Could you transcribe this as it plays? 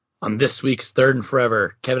On this week's Third and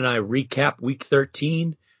Forever, Kevin and I recap Week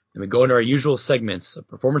 13, and we go into our usual segments of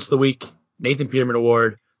Performance of the Week, Nathan Peterman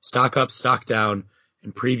Award, Stock Up, Stock Down,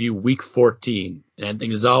 and preview Week 14. And end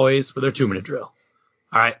things as always with our 2-minute drill.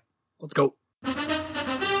 All right, let's go.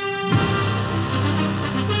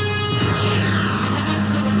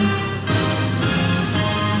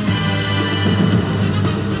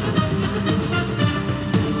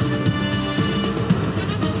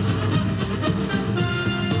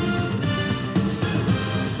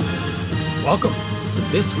 Welcome to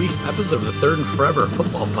this week's episode of the Third and Forever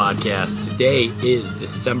Football Podcast. Today is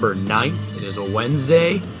December 9th. It is a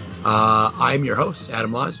Wednesday. I'm your host,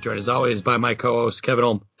 Adam Laws, joined as always by my co-host, Kevin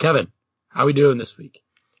Holm. Kevin, how are we doing this week?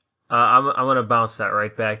 I'm going to bounce that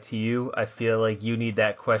right back to you. I feel like you need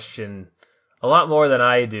that question a lot more than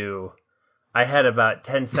I do. I had about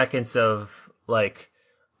 10 seconds of like,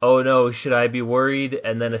 oh no, should I be worried?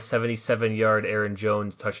 And then a 77-yard Aaron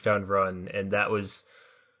Jones touchdown run. And that was...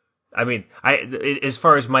 I mean, as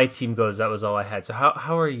far as my team goes, that was all I had. So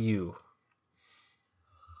how are you?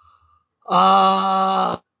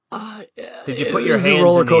 Did you put your hands in the air? It was a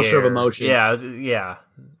roller coaster of emotions. Yeah.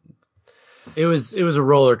 It was a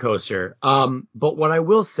roller coaster. But what I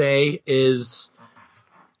will say is,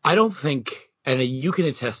 I don't think, and you can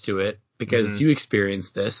attest to it because you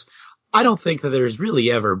experienced this, I don't think that there's really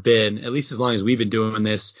ever been, at least as long as we've been doing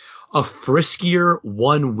this, a friskier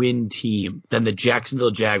one-win team than the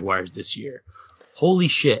Jacksonville Jaguars this year. Holy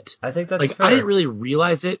shit. I think that's fair. I didn't really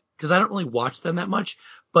realize it because I don't really watch them that much,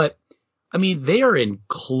 but I mean, they are in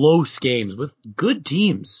close games with good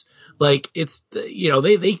teams. Like it's,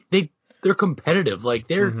 they're competitive. Like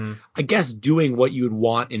they're, I guess, doing what you would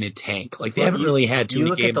want in a tank. Like they haven't really had too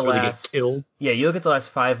many games where they get killed. Yeah, you look at the last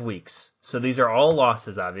 5 weeks. So these are all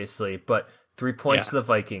losses, obviously, but 3 points to the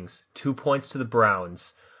Vikings, 2 points to the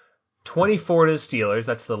Browns, 24 to the Steelers,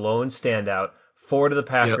 that's the lone standout, 4 to the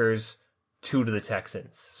Packers, 2 to the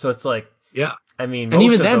Texans. So it's like, I mean, most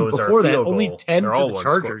even of then, those before are field that, goal. only 10 They're to all the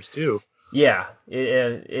Chargers, too. Yeah,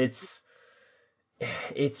 it's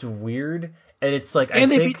weird, and it's like, they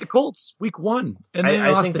beat the Colts week 1, and then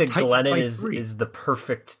I think that Titans Glennon is the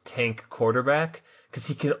perfect tank quarterback, because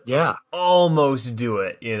he can almost do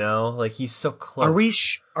it, like he's so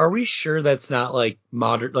close. Are we sure that's not like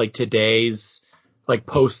modern, like today's, like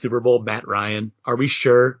post Super Bowl Matt Ryan? Are we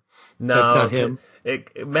sure that's not him?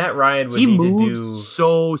 Matt Ryan would need to do... He moves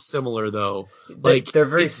so similar though. Like they're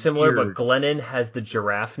very similar, weird. But Glennon has the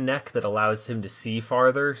giraffe neck that allows him to see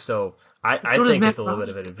farther. So I think it's a little bit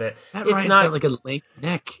of an advantage. Matt Ryan's got like a link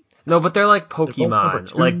neck. No, but they're like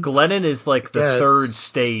Pokemon. Like Glennon is like the third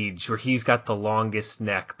stage where he's got the longest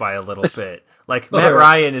neck by a little bit. Like Matt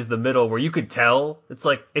Ryan is the middle where you could tell it's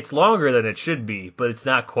like it's longer than it should be, but it's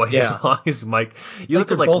not quite as long as Mike. You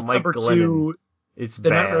look at like Mike Glennon. It's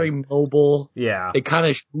They're bad. Not very mobile. Yeah. They kind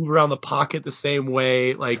of move around the pocket the same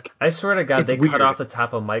way. Like I swear to God, they cut off the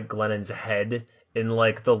top of Mike Glennon's head in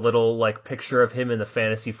like the little like picture of him in the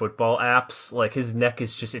fantasy football apps. Like his neck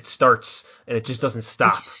is just, it starts and it just doesn't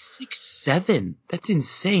stop. He's 6'7". That's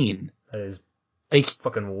insane. That is like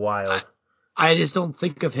fucking wild. I just don't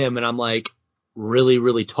think of him and I'm like really,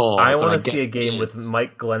 really tall. I want to see a game with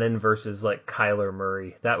Mike Glennon versus like Kyler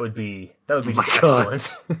Murray. That would be just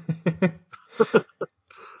excellent.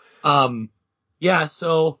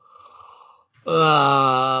 So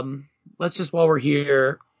let's just, while we're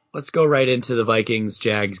here, let's go right into the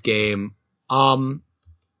Vikings-Jags game.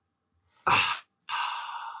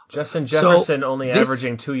 Justin Jefferson only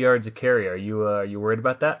averaging 2 yards a carry. Are you worried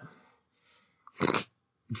about that?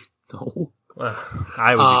 No.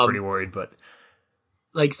 I would be pretty worried, but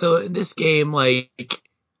so in this game, I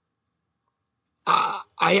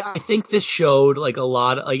think this showed like a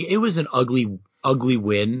lot of, like, it was an ugly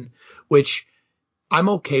win, which I'm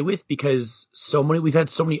okay with because we've had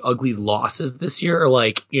so many ugly losses this year. Or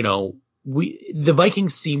like, the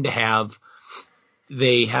Vikings seem to have,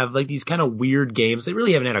 they have like these kind of weird games. They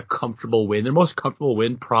really haven't had a comfortable win. Their most comfortable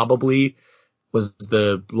win probably was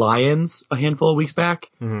the Lions a handful of weeks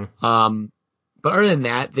back. Mm-hmm. But other than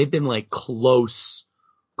that, they've been like close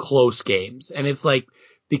games. And it's like,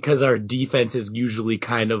 because our defense is usually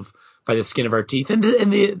kind of by the skin of our teeth.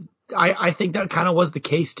 I think that kind of was the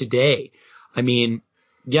case today. I mean,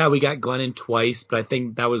 yeah, we got Glennon twice, but I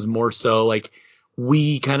think that was more so like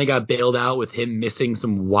we kind of got bailed out with him missing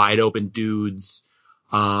some wide open dudes.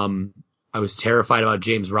 I was terrified about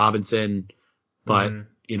James Robinson, but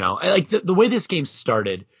like the way this game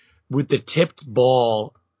started with the tipped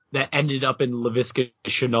ball that ended up in Laviska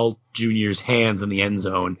Shenault Jr.'s hands in the end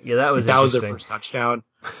zone. Yeah, that was their first touchdown.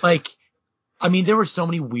 Like, I mean, there were so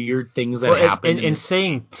many weird things that Well, happened. and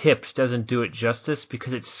saying tipped doesn't do it justice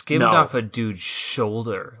because it skimmed No. off a dude's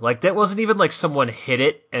shoulder. Like, that wasn't even like someone hit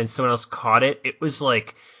it and someone else caught it. It was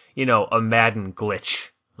like, a Madden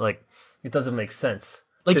glitch. Like, it doesn't make sense.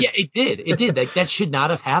 Like, yeah, it did. It did. That should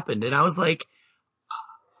not have happened. And I was like,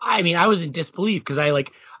 I mean, I was in disbelief because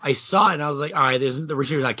I saw it and I was like, all right, the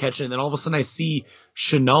receiver's not catching it. And then all of a sudden I see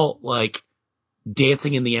Chenault like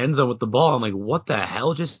dancing in the end zone with the ball. I'm like, what the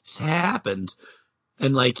hell just happened?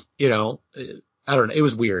 And like, I don't know. It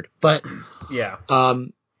was weird, but yeah.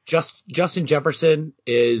 Justin Jefferson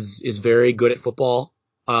is very good at football.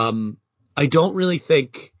 I don't really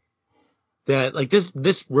think that like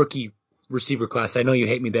this rookie receiver class. I know you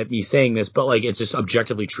hate me saying this, but like it's just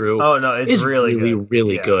objectively true. Oh no, it's really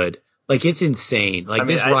good. Good. Like it's insane. Like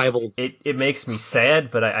this rivals. It makes me sad,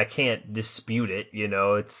 but I can't dispute it.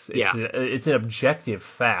 It's an objective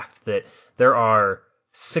fact that there are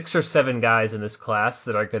 6 or 7 guys in this class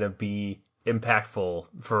that are going to be impactful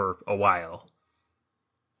for a while.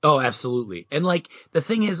 Oh, absolutely. And like the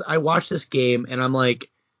thing is, I watched this game and I'm like,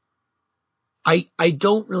 I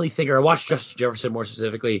don't really think, or I watched Justin Jefferson more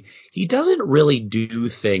specifically. He doesn't really do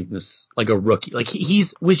things like a rookie. Like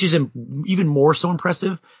which is even more so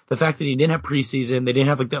impressive. The fact that he didn't have preseason, they didn't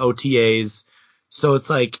have like the OTAs. So it's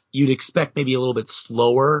like you'd expect maybe a little bit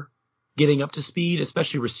slower getting up to speed,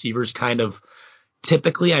 especially receivers kind of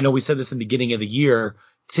typically, I know we said this in the beginning of the year,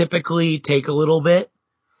 typically take a little bit.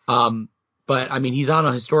 But I mean, he's on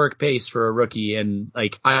a historic pace for a rookie, and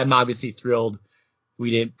like I'm obviously thrilled we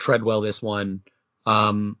didn't Treadwell this one.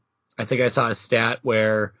 I think I saw a stat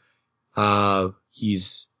where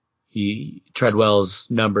Treadwell's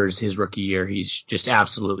numbers his rookie year, he's just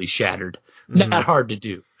absolutely shattered. Mm-hmm. Not hard to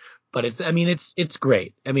do, but it's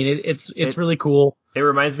great. I mean, it's really cool. It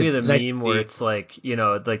reminds me of the meme where it's like,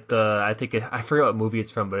 I forget what movie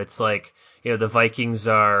it's from, but it's like, the Vikings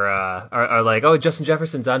are like, oh, Justin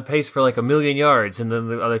Jefferson's on pace for like 1,000,000 yards. And then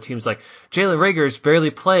the other team's like, Jalen Reagor's barely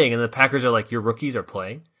playing. And the Packers are like, your rookies are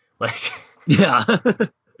playing? Like, yeah,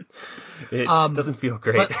 it doesn't feel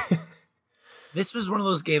great. This was one of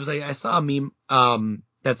those games. I saw a meme,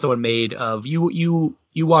 that someone made of you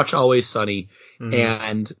watch Always Sunny, mm-hmm.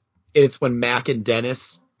 and it's when Mac and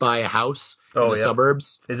Dennis buy a house in the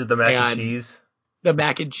suburbs. Is it the mac and cheese? The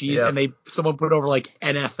mac and cheese, yep. And someone put over like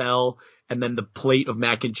NFL, and then the plate of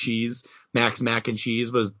mac and cheese, Mac's mac and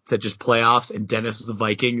cheese said just playoffs, and Dennis was the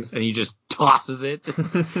Vikings, and he just tosses it.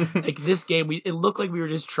 Like this game, it looked like we were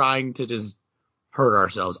just trying to just hurt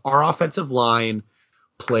ourselves. Our offensive line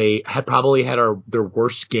had probably had their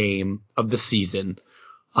worst game of the season.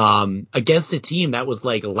 Against a team that was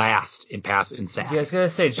like last in pass and sacks. Yeah, I was gonna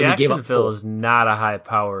say Jacksonville is not a high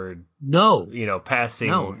powered,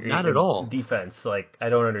 passing, not at all defense. Like I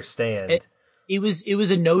don't understand. It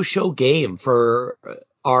was a no-show game for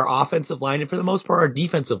our offensive line and for the most part our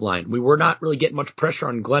defensive line. We were not really getting much pressure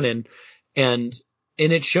on Glennon, and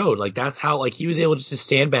it showed. Like that's how like he was able just to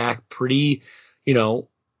stand back pretty,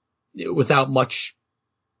 without much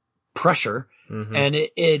pressure. Mm-hmm.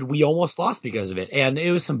 And we almost lost because of it. And it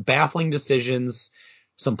was some baffling decisions,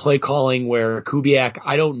 some play calling where Kubiak,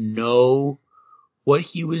 I don't know what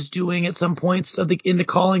he was doing at some points in the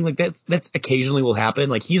calling. Like that's occasionally will happen.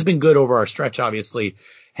 Like he's been good over our stretch, obviously,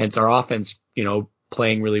 hence our offense,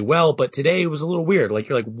 playing really well. But today it was a little weird. Like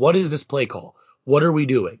you're like, what is this play call? What are we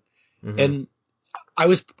doing? Mm-hmm. And I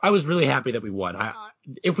was really happy that we won.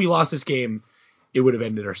 If we lost this game, it would have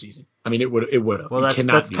ended our season. I mean, it would have. Well,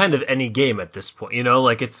 that's kind of any game at this point,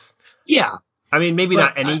 like it's. Yeah. I mean, maybe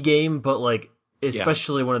not any game, but like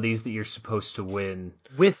especially one of these that you're supposed to win.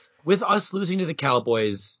 With us losing to the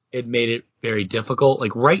Cowboys, it made it very difficult.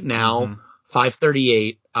 Like right now,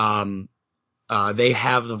 538, they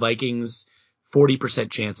have the Vikings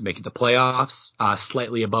 40% chance of making the playoffs,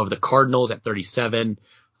 slightly above the Cardinals at 37.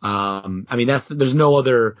 I mean, there's no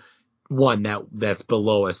other one that's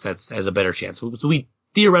below us has a better chance. So we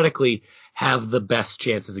theoretically have the best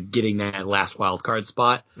chances of getting that last wild card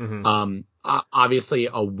spot. Mm-hmm. Obviously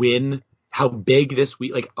a win, how big this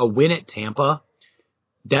week, like a win at Tampa,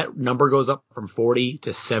 that number goes up from 40 to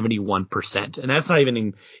 71%. And that's not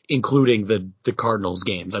even including the Cardinals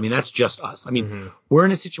games. I mean, that's just us. I mean, we're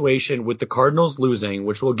in a situation with the Cardinals losing,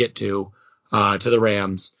 which we'll get to the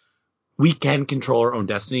Rams. We can control our own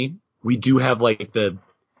destiny. We do have like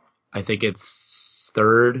I think it's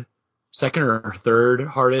second or third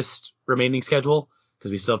hardest remaining schedule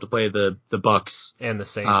because we still have to play the Bucks and the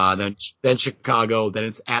Saints. Then Chicago, then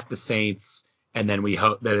it's at the Saints, and then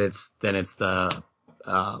then it's the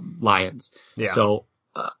Lions. Yeah. So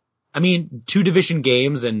I mean, 2 division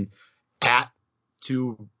games and at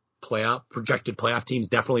 2 projected playoff teams.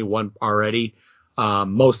 Definitely one already.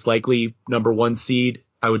 Most likely number 1 seed,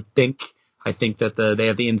 I would think. I think that they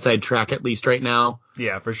have the inside track at least right now.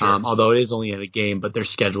 Yeah, for sure. Although it is only in a game, but their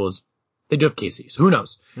schedule is, they do have KC, so who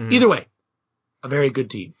knows? Mm-hmm. Either way, a very good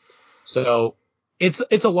team. So it's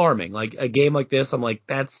alarming. Like a game like this, I'm like,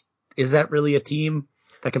 is that really a team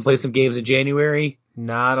that can play some games in January?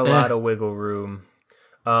 Not a lot of wiggle room.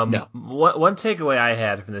 No. One takeaway I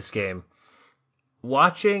had from this game,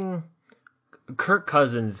 watching Kirk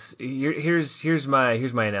Cousins. Here's my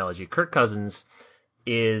analogy. Kirk Cousins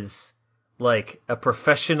is like a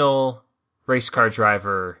professional race car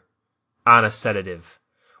driver on a sedative,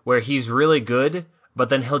 where he's really good, but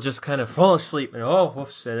then he'll just kind of fall asleep and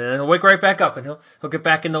whoops, and then he'll wake right back up and he'll get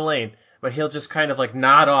back in the lane, but he'll just kind of like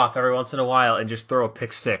nod off every once in a while and just throw a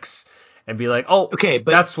pick six and be like, oh, okay, but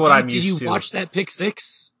that's what I'm used to. Did you watch that pick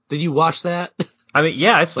six? Did you watch that? I mean,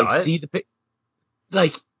 yeah, I saw it. See the pick,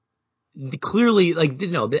 like clearly, like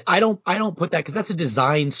no, I don't put that because that's a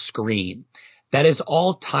design screen. That is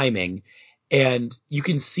all timing. And you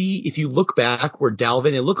can see if you look back where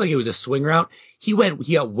Dalvin, it looked like it was a swing route. He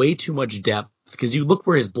got way too much depth because you look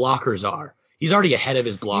where his blockers are. He's already ahead of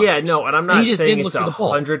his blockers. Yeah, no, and I'm not saying it's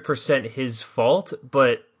 100% his fault,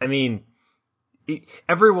 but I mean,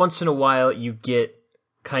 every once in a while you get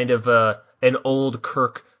kind of an old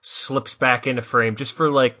Kirk slips back into frame just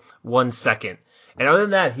for like 1 second. And other than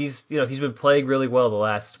that, he's been playing really well the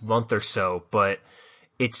last month or so, but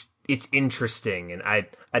it's interesting, and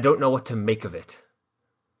I don't know what to make of it.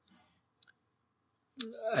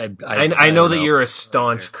 I know that you're a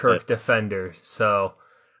staunch Kirk defender, so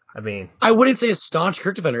I mean, I wouldn't say a staunch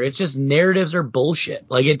Kirk defender. It's just narratives are bullshit.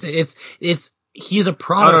 Like it's he's a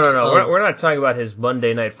product. No. We're not talking about his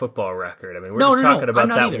Monday Night Football record. I mean, we're just talking about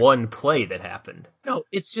that one play that happened. No,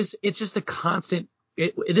 it's just the constant.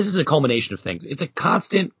 This is a culmination of things. It's a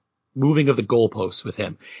constant moving of the goalposts with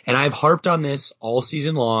him, and I've harped on this all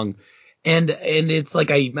season long. And it's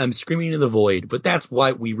like I'm screaming into the void, but that's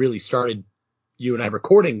why we really started, you and I,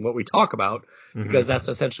 recording what we talk about, because that's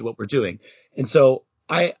essentially what we're doing. And so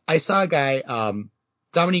I saw a guy,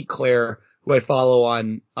 Dominique Claire, who I follow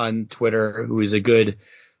on Twitter, who is a good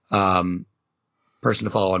person to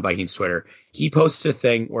follow on Vikings Twitter. He posted a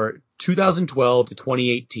thing where 2012 to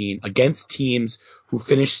 2018 against teams who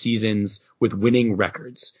finished seasons with winning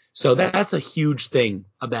records. So that's a huge thing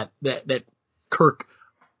about that Kirk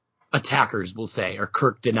attackers will say, or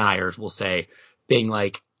Kirk deniers will say, being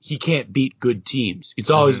like, he can't beat good teams. It's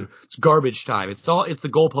always, it's garbage time. It's the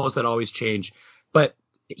goalposts that always change. But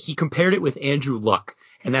he compared it with Andrew Luck,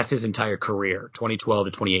 and that's his entire career, 2012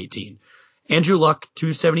 to 2018. Andrew Luck,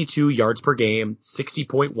 272 yards per game,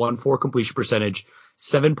 60.14 completion percentage,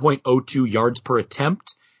 7.02 yards per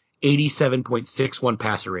attempt, 87.61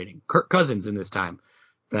 passer rating. Kirk Cousins in this time,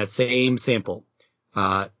 that same sample,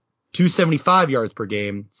 275 yards per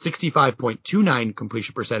game, 65.29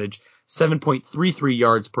 completion percentage, 7.33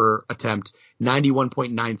 yards per attempt,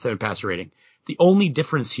 91.97 passer rating. The only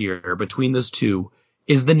difference here between those two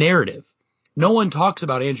is the narrative. No one talks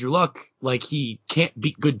about Andrew Luck like he can't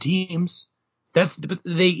beat good teams. It's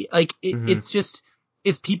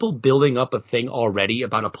people building up a thing already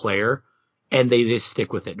about a player, and they just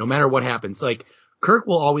stick with it no matter what happens. Like, Kirk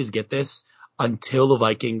will always get this until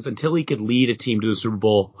he could lead a team to the Super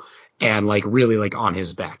Bowl and like really like on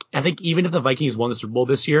his back. I think even if the Vikings won the Super Bowl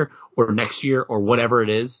this year or next year or whatever it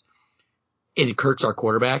is, and Kirk's our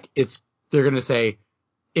quarterback, they're going to say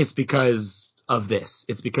it's because of this.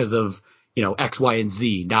 It's because of, X, Y, and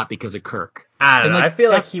Z, not because of Kirk. I don't know. I feel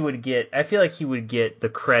like he would get the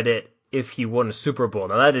credit if he won a Super Bowl.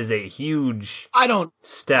 Now that is a huge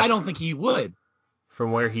step. I don't think he would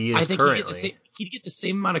from where he is currently. He'd get the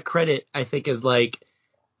same amount of credit, I think, as like,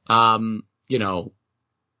 what's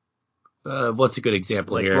a good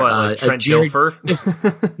example like here? What, like Trent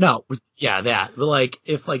Dilfer? No, yeah, that. But like,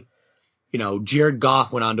 if like, Jared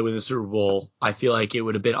Goff went on to win the Super Bowl, I feel like it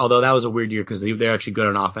would have been, although that was a weird year because they're actually good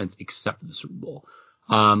on offense except for the Super Bowl.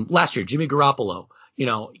 Last year, Jimmy Garoppolo,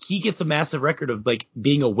 he gets a massive record of like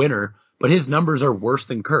being a winner, but his numbers are worse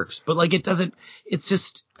than Kirk's. But like, it's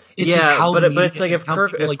just how. But it's like if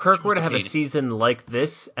Kirk were to have a season like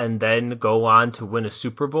this and then go on to win a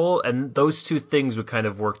Super Bowl, and those two things would kind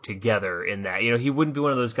of work together in that. He wouldn't be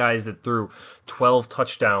one of those guys that threw 12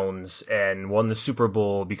 touchdowns and won the Super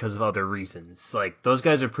Bowl because of other reasons. Like, those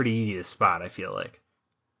guys are pretty easy to spot, I feel like.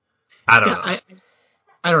 I don't know.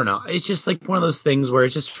 I don't know. It's just like one of those things where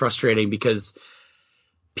it's just frustrating because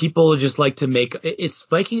people just like to make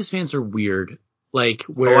Vikings fans are weird. Like,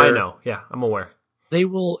 where I know. Yeah, I'm aware. They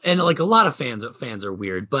will, and like a lot of fans are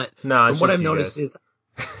weird, but from what I've noticed is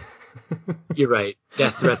You're right.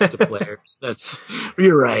 Death threats to players.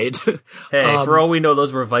 You're right. Hey, for all we know,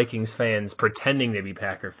 those were Vikings fans pretending to be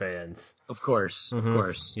Packer fans. Of course. Mm-hmm. Of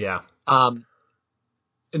course. Yeah.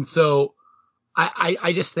 And so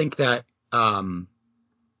I just think that, I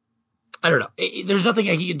don't know. There's nothing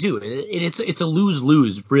he can do. It's a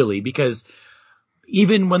lose-lose, really, because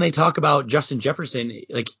even when they talk about Justin Jefferson,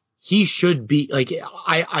 like, he should be, like,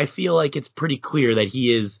 I feel like it's pretty clear that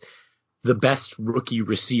he is the best rookie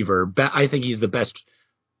receiver. I think he's the best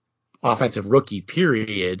offensive rookie,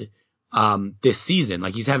 period, this season.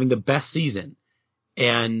 Like, he's having the best season.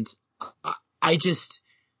 And I just,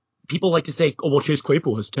 people like to say, oh, well, Chase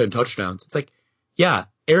Claypool has 10 touchdowns. It's like, yeah,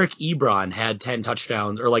 Eric Ebron had 10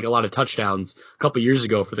 touchdowns, or like a lot of touchdowns a couple years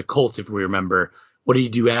ago for the Colts, if we remember. What did he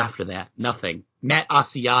do after that? Nothing. Matt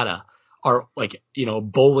Asiata, our, like,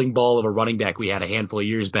 bowling ball of a running back we had a handful of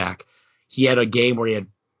years back. He had a game where he had,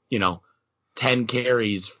 10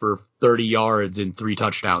 carries for 30 yards and 3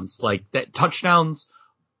 touchdowns. Like, that touchdowns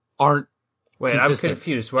aren't Wait, consistent. I'm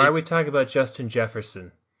confused. Why are we talking about Justin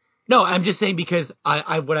Jefferson? No, I'm just saying because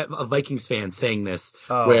I'm a Vikings fan saying this,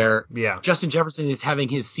 where Justin Jefferson is having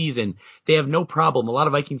his season. They have no problem. A lot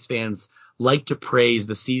of Vikings fans like to praise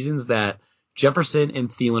the seasons that Jefferson and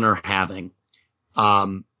Thielen are having.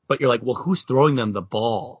 But you're like, well, who's throwing them the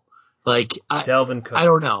ball? Like, Dalvin Cook. I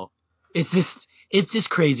don't know. It's just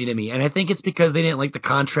crazy to me. And I think it's because they didn't like the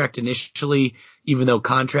contract initially, even though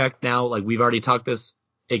contract now, like we've already talked this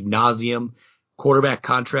ad nauseum, quarterback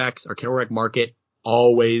contracts or quarterback market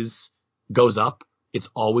always goes up. It's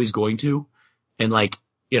always going to. And like,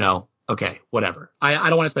 okay, whatever. I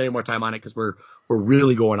don't want to spend any more time on it because we're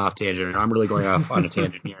really going off tangent. I'm really going off on a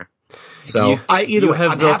tangent here. So you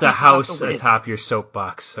have built a house atop your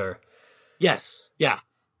soapbox, sir. Yes. Yeah.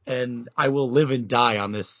 And I will live and die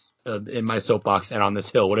on this, in my soapbox and on this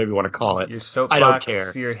hill, whatever you want to call it. Your soapbox, I don't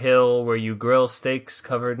care. Your hill where you grill steaks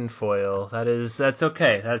covered in foil. That's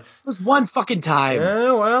okay. It was one fucking time.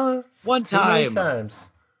 Yeah, well, it's one too many times.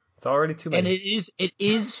 It's already too many. And it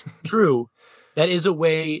is true. That is a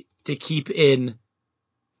way to keep in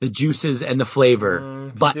the juices and the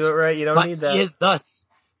flavor. But you do it right, you don't need that.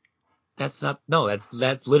 That's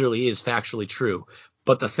literally is factually true.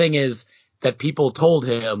 But the thing is that people told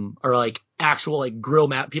him, or like actual like grill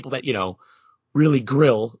people that, really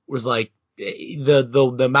grill, was like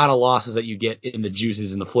the amount of losses that you get in the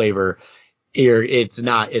juices and the flavor here, it's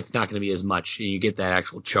not going to be as much. You get that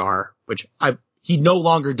actual char, which he no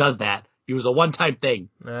longer does that. It was a one-time thing.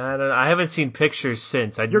 I haven't seen pictures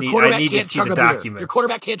since. I need to see the documents. Your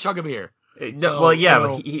quarterback can't chug a beer. But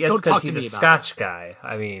that's because he's a Scotch guy.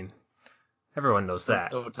 I mean, everyone knows that.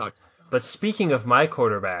 Don't talk. But speaking of my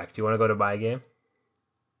quarterback, do you want to go to my game?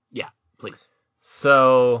 Yeah, please.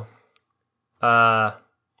 So, I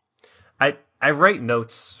write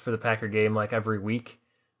notes for the Packer game like every week,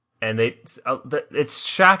 and it's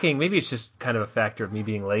shocking. Maybe it's just kind of a factor of me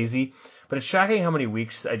being lazy, but it's shocking how many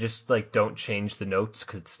weeks I just like don't change the notes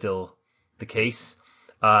because it's still the case.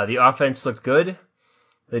 The offense looked good.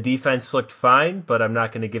 The defense looked fine, but I'm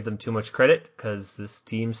not going to give them too much credit because this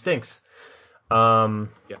team stinks.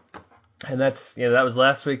 And that was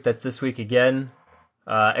last week. That's this week again.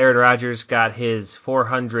 Aaron Rodgers got his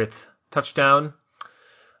 400th touchdown,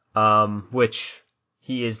 which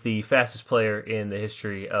he is the fastest player in the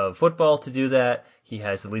history of football to do that. He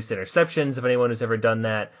has the least interceptions of anyone who's ever done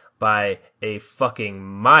that by a fucking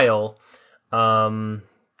mile.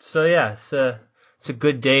 It's a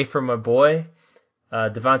good day for my boy.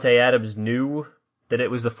 Devontae Adams knew that it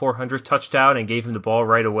was the 400th touchdown and gave him the ball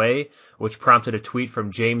right away, which prompted a tweet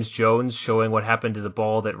from James Jones showing what happened to the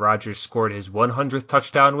ball that Rodgers scored his 100th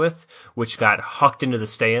touchdown with, which got hucked into the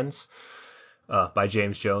stands by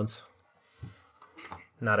James Jones.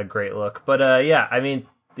 Not a great look. But,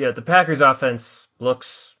 the Packers offense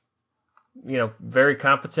looks, very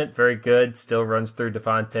competent, very good, still runs through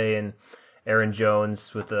Devontae and Aaron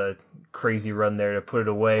Jones with a crazy run there to put it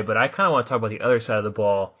away. But I kind of want to talk about the other side of the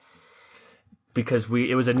ball, because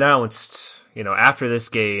it was announced, after this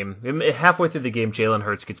game, halfway through the game, Jalen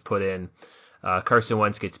Hurts gets put in, Carson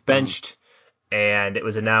Wentz gets benched, and it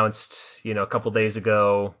was announced, a couple days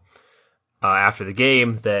ago, after the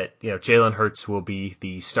game that, Jalen Hurts will be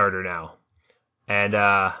the starter now. And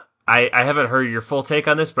I haven't heard your full take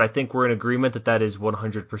on this, but I think we're in agreement that is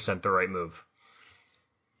 100% the right move.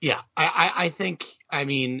 Yeah, I think,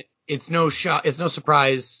 it's no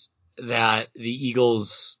surprise that the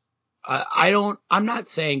Eagles, I'm not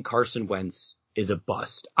saying Carson Wentz is a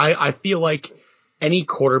bust. I feel like any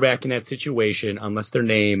quarterback in that situation, unless their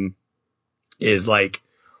name is like,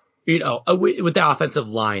 with the offensive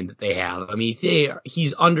line that they have,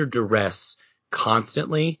 he's under duress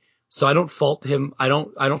constantly. So I don't fault him. I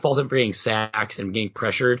don't fault him for getting sacks and getting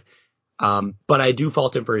pressured. But I do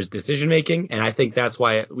fault him for his decision making, and I think that's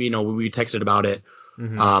why when we texted about it.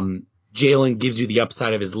 Jalen gives you the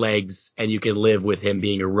upside of his legs, and you can live with him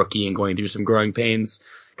being a rookie and going through some growing pains.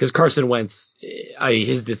 Because Carson Wentz,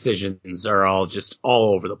 his decisions are all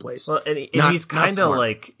over the place. Well, and he's kind of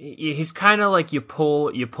like you pull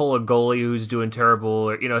a goalie who's doing terrible,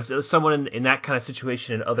 or someone in that kind of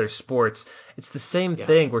situation in other sports. It's the same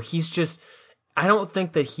thing where he's just. I don't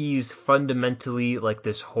think that he's fundamentally like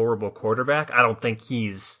this horrible quarterback. I don't think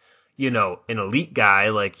he's an elite guy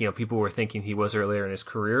like people were thinking he was earlier in his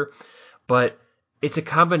career. But it's a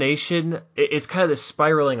combination. It's kind of this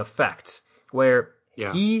spiraling effect where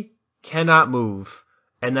he cannot move,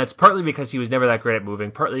 and that's partly because he was never that great at moving,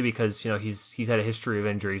 partly because he's had a history of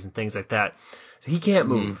injuries and things like that. So he can't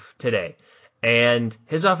move today, and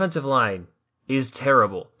his offensive line is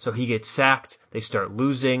terrible. So he gets sacked, they start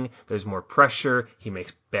losing, there's more pressure, he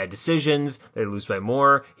makes bad decisions, they lose by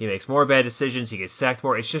more, he makes more bad decisions, he gets sacked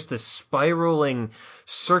more. It's just a spiraling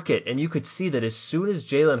circuit, and you could see that as soon as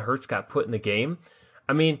Jalen Hurts got put in the game,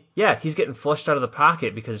 I mean, yeah, he's getting flushed out of the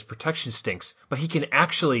pocket because his protection stinks, but he can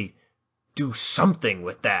actually do something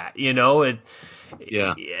with that, I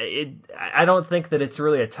don't think that it's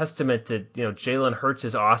really a testament to, Jalen Hurts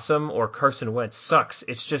is awesome or Carson Wentz sucks.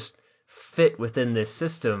 It's just fit within this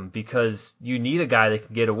system because you need a guy that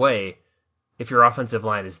can get away if your offensive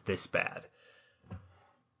line is this bad.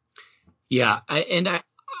 Yeah, I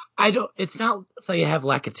don't. It's not that you have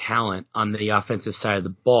lack of talent on the offensive side of the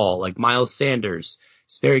ball. Like Miles Sanders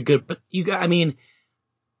is very good, but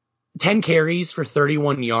 10 carries for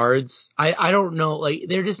 31 yards. I don't know. Like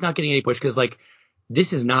they're just not getting any push because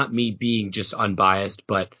this is not me being just unbiased,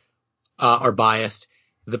 but or biased.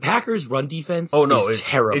 The Packers' run defense is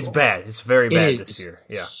terrible. It's bad. It's very bad this year.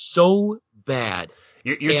 Yeah, so bad.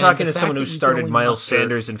 You're talking to someone who started Miles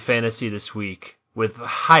Sanders in fantasy this week with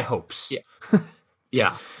high hopes. Yeah,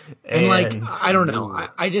 yeah. and I don't know.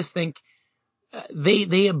 I just think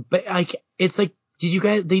they it's like did you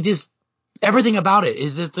guys? They just everything about it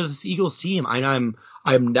is that this Eagles team. I'm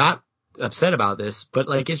not upset about this, but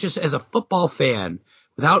it's just as a football fan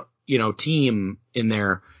without team in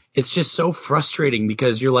there. It's just so frustrating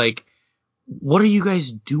because you're like, what are you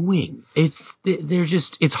guys doing? It's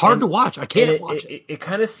hard to watch. I can't watch it. It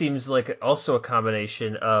kind of seems like also a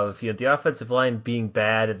combination of the offensive line being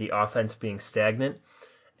bad and the offense being stagnant,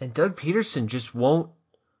 and Doug Peterson just won't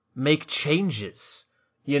make changes.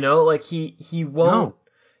 He won't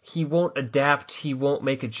adapt. He won't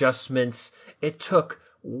make adjustments. It took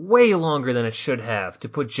way longer than it should have to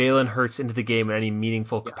put Jalen Hurts into the game in any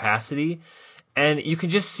meaningful capacity. And you can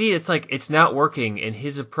just see it's not working, and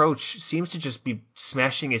his approach seems to just be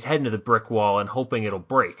smashing his head into the brick wall and hoping it'll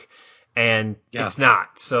break. And it's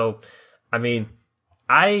not. So, I mean,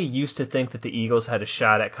 I used to think that the Eagles had a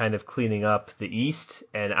shot at kind of cleaning up the East,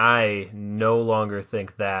 and I no longer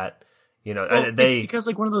think that. It's because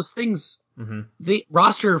one of those things, the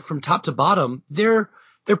roster from top to bottom, they're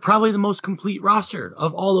probably the most complete roster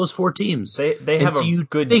of all those four teams. They have a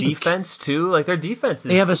good defense too. Their defense is.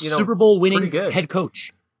 They have a Super Bowl winning head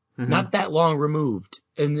coach, not that long removed,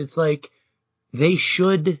 and it's they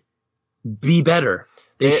should be better.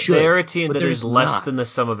 They're a team that is less than the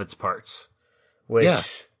sum of its parts,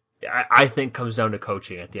 which I think comes down to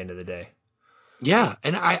coaching at the end of the day. Yeah,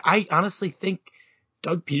 and I honestly think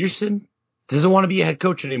Doug Peterson doesn't want to be a head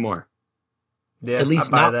coach anymore. Yeah, at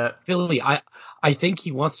least not that. Philly. I think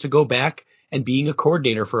he wants to go back and being a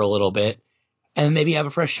coordinator for a little bit and maybe have a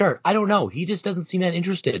fresh start. I don't know. He just doesn't seem that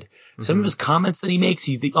interested. Some of his comments that he makes,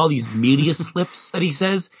 all these media slips that he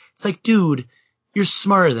says, it's dude, you're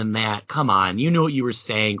smarter than that. Come on. You know what you were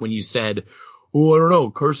saying when you said, oh, I don't know,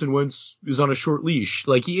 Carson Wentz is on a short leash.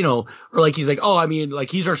 Or he's oh, I mean,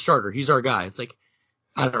 he's our starter. He's our guy. It's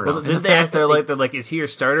I don't know. Well, didn't they ask, they're is he your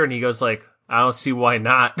starter? And he goes I don't see why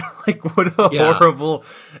not. What a horrible,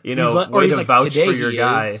 way to vouch for your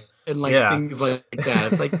guy. And things like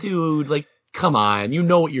that. It's dude, come on, you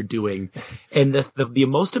know what you're doing. And the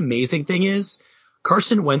most amazing thing is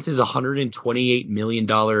Carson Wentz's $128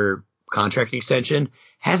 million contract extension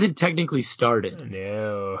hasn't technically started.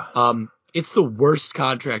 No. It's the worst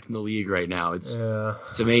contract in the league right now. It's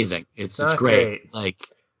amazing. It's great.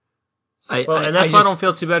 And that's why I don't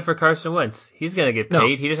feel too bad for Carson Wentz. He's going to get paid. No.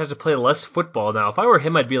 He just has to play less football now. If I were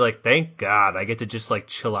him, I'd be thank God I get to just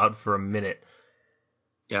chill out for a minute.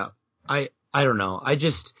 Yeah. I don't know. I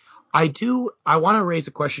want to raise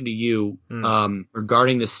a question to you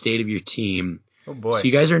regarding the state of your team. Oh boy. So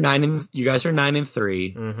you guys are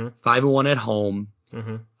 9-3, 5-1 at home.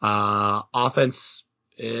 Offense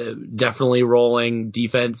definitely rolling.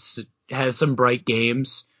 Defense has some bright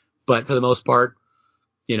games, but for the most part,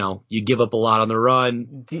 you give up a lot on the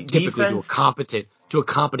run, typically Defense, to a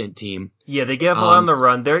competent team. Yeah, they give up a lot on the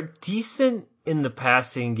run. They're decent in the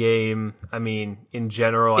passing game. I mean, in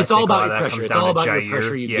general, it's I all think a about lot your of that pressure. comes It's down all to about Jair. your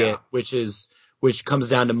pressure you get, which comes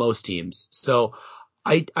down to most teams. So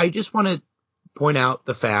I just want to point out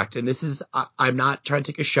the fact, and this is, I'm not trying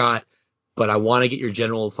to take a shot, but I want to get your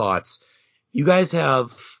general thoughts. You guys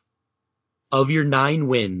have, of your 9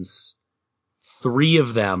 wins, 3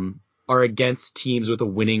 of them are against teams with a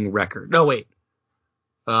winning record. No, wait.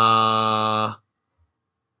 2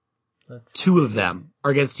 of them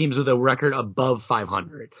are against teams with a record above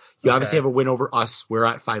 500. You obviously have a win over us. We're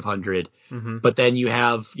at 500. Mm-hmm. But then you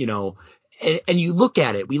have, and you look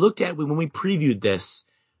at it. We looked at when we previewed this,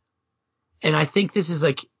 and I think this is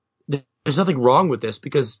like, there's nothing wrong with this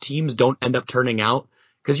because teams don't end up turning out.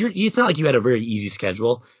 Because it's not like you had a very easy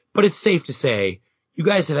schedule, but it's safe to say you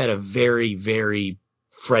guys have had a very, very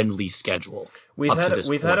friendly schedule. We've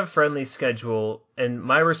had a friendly schedule, and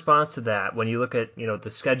my response to that, when you look at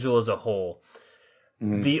the schedule as a whole,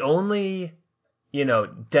 the only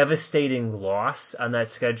devastating loss on that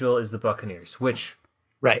schedule is the Buccaneers, which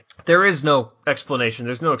there is no explanation,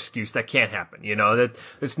 there's no excuse, that can't happen.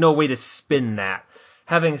 There's no way to spin that.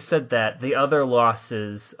 Having said that, the other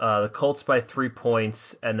losses, the Colts by 3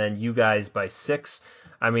 points, and then you guys by 6.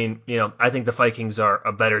 I mean, I think the Vikings are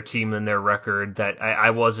a better team than their record. That I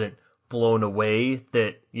wasn't blown away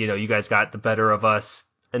that you guys got the better of us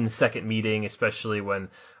in the second meeting, especially when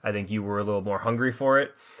I think you were a little more hungry for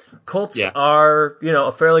it. Colts are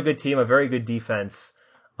a fairly good team, a very good defense,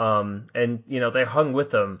 and they hung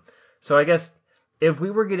with them. So I guess if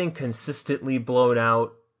we were getting consistently blown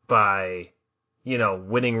out by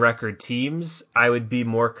winning record teams, I would be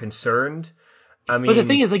more concerned. I mean, but the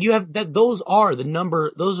thing is, like, you have that; those are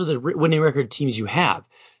the winning record teams you have.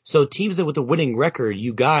 So teams that with a winning record,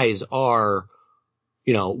 you guys are,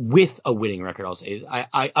 with a winning record. I'll say,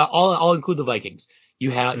 I'll include the Vikings. You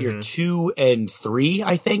have you're 2-3,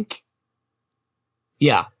 I think.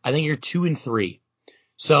 Yeah, I think you're 2-3.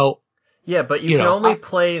 So. Yeah, but you can only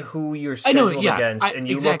play who you're scheduled against, and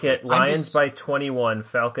you look at Lions by 21,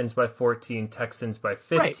 Falcons by 14, Texans by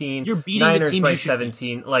 15, right. You're beating Niners the teams by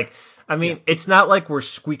 17. Like, I mean, it's not like we're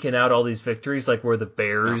squeaking out all these victories like we're the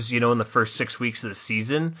Bears, in the first 6 weeks of the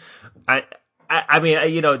season. I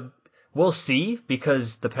mean, we'll see,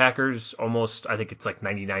 because the Packers almost, I think it's like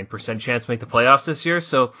 99% chance to make the playoffs this year,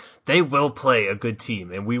 so they will play a good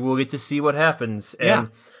team, and we will get to see what happens. And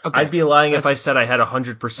I'd be lying if I said I had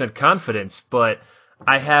 100% confidence, but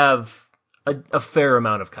I have a fair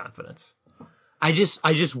amount of confidence. I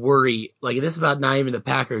just worry, like, this is about not even the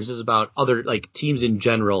Packers, this is about other, like, teams in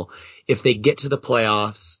general, if they get to the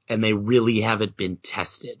playoffs and they really haven't been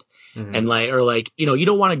tested. And you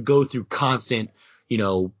don't want to go through constant,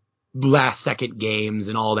 last second games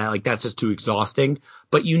and all that. Like, that's just too exhausting.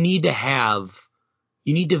 But teams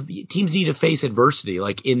need to face adversity,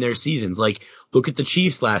 like, in their seasons. Like, look at the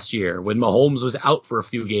Chiefs last year when Mahomes was out for a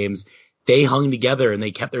few games. They hung together and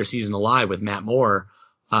they kept their season alive with Matt Moore.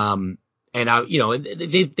 They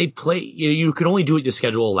play, you can only do what the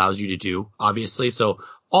schedule allows you to do, obviously. So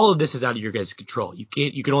all of this is out of your guys' control. You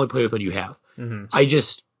can only play with what you have.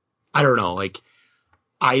 I don't know. Like,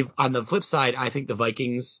 on the flip side, I think the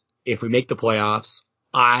Vikings, if we make the playoffs,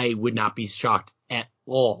 I would not be shocked at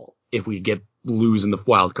all if we lose in the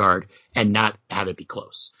wild card and not have it be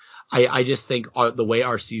close. I just think the way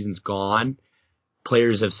our season's gone,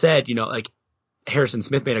 players have said, like Harrison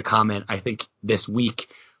Smith made a comment, I think this week,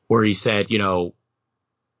 where he said, it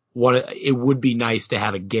would be nice to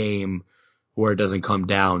have a game where it doesn't come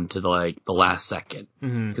down to the last second,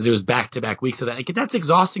 because it was back-to-back weeks of that. Like, that's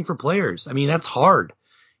exhausting for players. I mean, that's hard.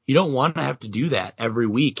 You don't want to have to do that every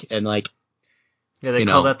week. And they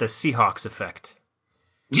call that the Seahawks effect.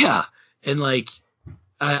 Yeah. And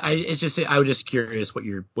I was just curious what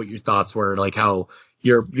your thoughts were, like how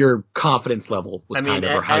your confidence level was,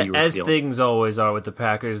 or how you were as feeling. Things always are with the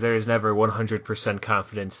Packers. There is never 100%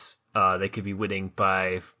 confidence. They could be winning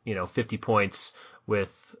by 50 points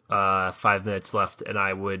with 5 minutes left, and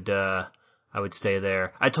I would stay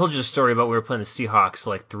there. I told you the story about we were playing the Seahawks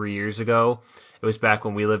like 3 years ago. It was back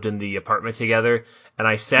when we lived in the apartment together, and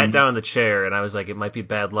I sat down in the chair, and I was like, it might be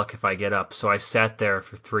bad luck if I get up. So I sat there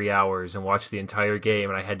for 3 hours and watched the entire game,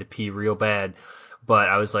 and I had to pee real bad. But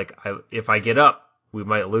I was like, if I get up, we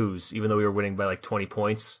might lose, even though we were winning by like 20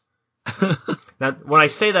 points. Now, when I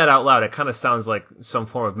say that out loud, it kind of sounds like some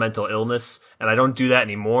form of mental illness, and I don't do that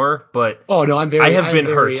anymore. But Oh no, I have been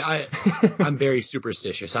hurt. I'm very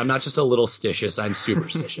superstitious. I'm not just a little stitious. I'm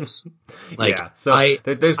superstitious. Like yeah, so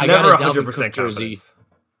there's I got never a Dalvin 100% Cook jersey. confidence.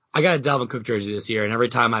 I got a Dalvin Cook jersey this year, and every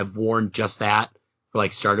time I've worn just that, or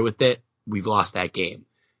like started with it, we've lost that game.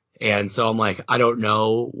 And so I'm like, I don't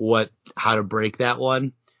know how to break that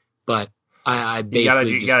one, but I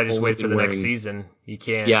basically You gotta just only wait for been the wearing. next season. You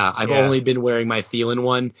can't. Yeah, I've only been wearing my Thielen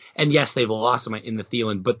one, and yes, they've lost in the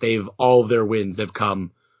Thielen, but all of their wins have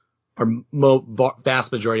come, or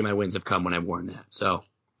vast majority of my wins have come when I've worn that. So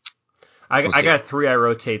I got 3 I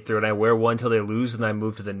rotate through, and I wear one till they lose, and then I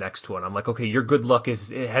move to the next one. I'm like, okay, your good luck it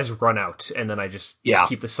has run out, and then I just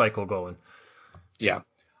keep the cycle going. Yeah.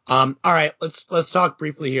 All right, let's talk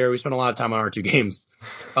briefly here. We spent a lot of time on our 2 games.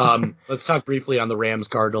 Let's talk briefly on the Rams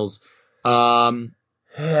Cardinals. Yeah.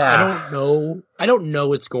 I don't know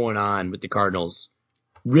what's going on with the Cardinals.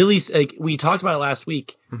 Really, like we talked about it last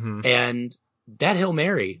week, and that Hail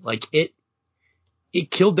Mary, like it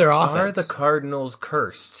killed their offense. Are the Cardinals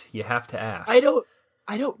cursed? You have to ask. I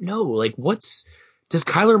don't know. Like, does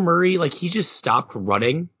Kyler Murray, like, he just stopped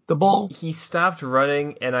running the ball? He stopped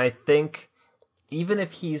running, and I think even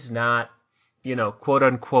if he's not, quote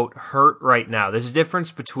unquote, hurt right now, there's a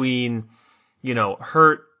difference between,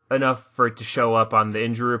 hurt enough for it to show up on the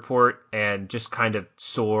injury report and just kind of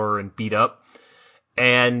sore and beat up.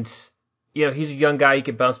 And, he's a young guy. He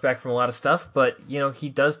could bounce back from a lot of stuff, but, he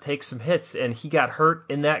does take some hits, and he got hurt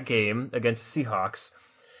in that game against the Seahawks.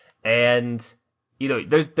 And,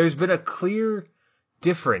 there's been a clear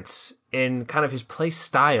difference in kind of his play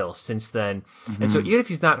style since then. Mm-hmm. And so even if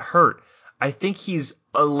he's not hurt, I think he's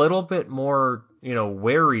a little bit more,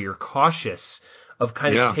 wary or cautious of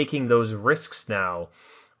kind of taking those risks now.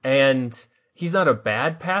 And he's not a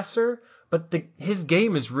bad passer, but his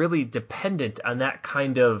game is really dependent on that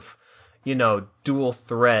kind of, dual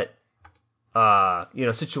threat,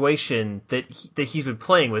 situation that he's been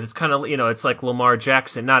playing with. It's kind of, it's like Lamar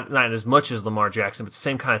Jackson, not as much as Lamar Jackson, but the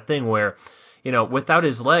same kind of thing where, without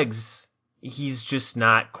his legs, he's just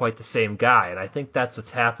not quite the same guy. And I think that's what's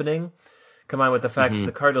happening. Combined with the fact that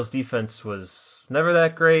the Cardinals defense was never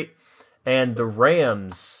that great, and the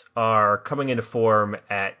Rams are coming into form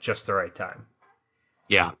at just the right time.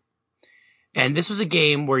 Yeah. And this was a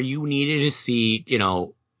game where you needed to see,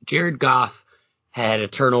 Jared Goff had a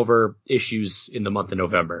turnover issues in the month of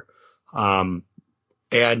November. And,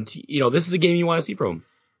 this is a game you want to see from him.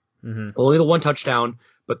 Mm-hmm. Only the 1 touchdown,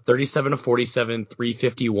 but 37 to 47,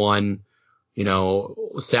 351,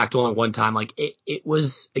 sacked only 1 time. Like it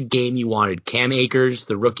was a game you wanted. Cam Akers,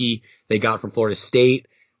 the rookie they got from Florida State,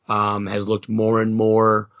 has looked more and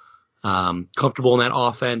more, comfortable in that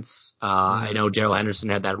offense. I know Darrell Henderson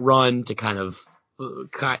had that run to kind of,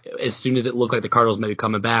 as soon as it looked like the Cardinals may be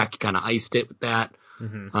coming back, kind of iced it with that.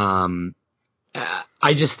 Mm-hmm.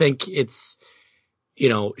 I just think it's,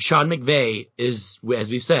 Sean McVay is, as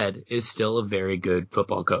we've said, is still a very good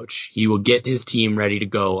football coach. He will get his team ready to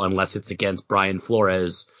go unless it's against Brian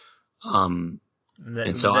Flores. And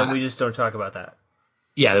so we just don't talk about that.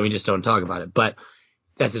 Yeah, then we just don't talk about it. But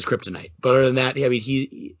that's his kryptonite. But other than that, I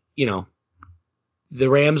mean, the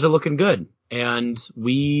Rams are looking good, and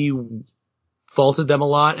we faulted them a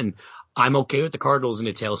lot, and I'm okay with the Cardinals in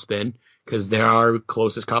a tailspin because they're our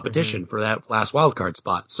closest competition for that last wild card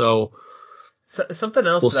spot. So something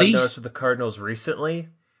else that I've noticed with the Cardinals recently,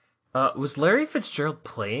 was Larry Fitzgerald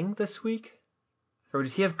playing this week? Or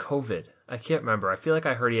did he have COVID? I can't remember. I feel like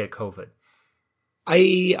I heard he had COVID.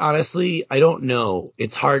 I don't know.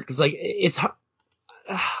 It's hard because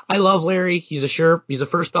I love Larry. He's a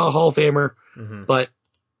first ballot Hall of Famer, but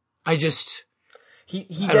I just he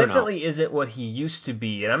definitely isn't what he used to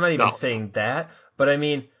be, and I'm not even saying that, but I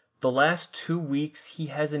mean the last 2 weeks he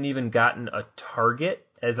hasn't even gotten a target.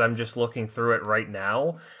 As I'm just looking through it right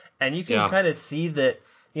now, and you can kind of see that.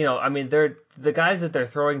 I mean, they're the guys that they're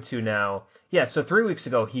throwing to now. Yeah, so 3 weeks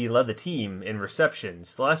ago he led the team in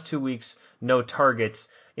receptions. The last 2 weeks, no targets.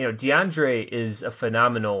 DeAndre is a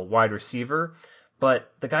phenomenal wide receiver.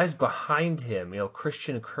 But the guys behind him,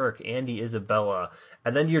 Christian Kirk, Andy Isabella,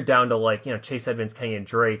 and then you're down to Chase Edmonds, Kenyon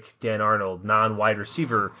Drake, Dan Arnold, non-wide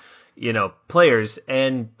receiver, players.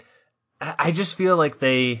 And I just feel like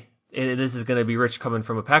this is going to be rich coming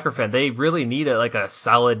from a Packer fan. They really need a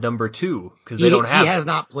solid number 2 because they don't have. He has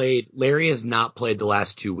not played. Larry has not played the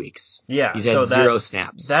last 2 weeks. Yeah, he's had 0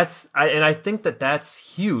 snaps. And I think that's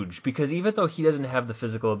huge because even though he doesn't have the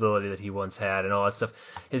physical ability that he once had and all that stuff,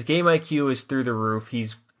 his game IQ is through the roof.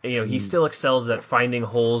 He's he still excels at finding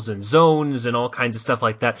holes and zones and all kinds of stuff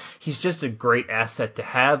like that. He's just a great asset to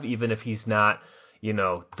have, even if he's not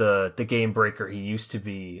the game breaker he used to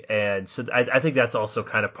be. And so I think that's also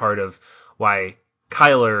kind of part of why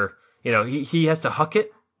Kyler, he has to huck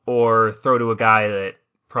it or throw to a guy that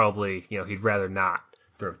probably, he'd rather not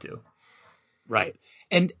throw to. Right.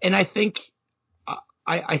 And I think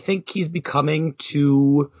I think he's becoming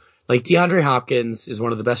too, like, DeAndre Hopkins is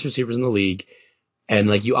one of the best receivers in the league, and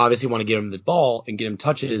like you obviously want to get him the ball and get him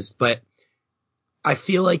touches, but I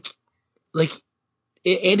feel like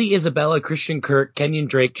Andy Isabella, Christian Kirk, Kenyon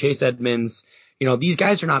Drake, Chase Edmonds, these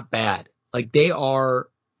guys are not bad. Like, they are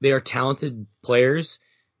talented players,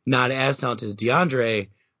 not as talented as DeAndre,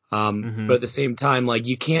 but at the same time, like,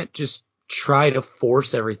 you can't just try to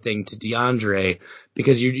force everything to DeAndre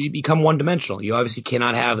because you become one-dimensional. You obviously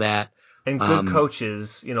cannot have that. And good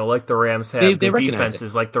coaches, like the Rams have, good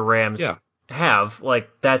defenses like the Rams have, like,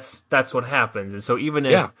 that's what happens. And so even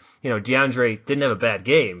if, DeAndre didn't have a bad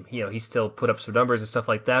game, he still put up some numbers and stuff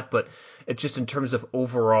like that, but it's just in terms of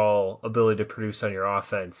overall ability to produce on your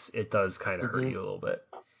offense, it does kind of hurt you a little bit.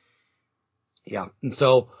 Yeah. And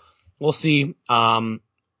so we'll see.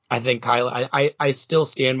 I think I still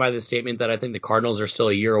stand by the statement that I think the Cardinals are still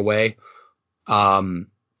a year away from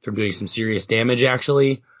doing some serious damage,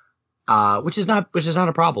 actually, which is not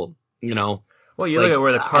a problem, Well, you look at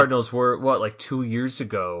where the Cardinals were, like 2 years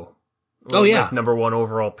ago? Oh, yeah. Like number one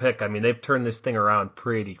overall pick. I mean, they've turned this thing around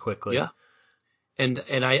pretty quickly. Yeah. And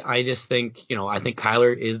I just think, I think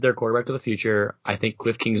Kyler is their quarterback of the future. I think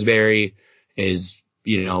Cliff Kingsbury is,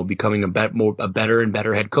 becoming a better and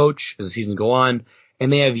better head coach as the seasons go on.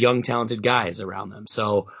 And they have young, talented guys around them.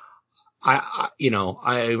 So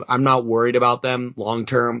I'm not worried about them long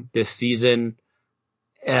term this season.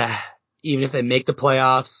 Even if they make the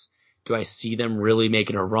playoffs, do I see them really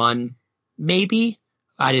making a run? Maybe.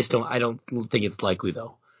 I don't think it's likely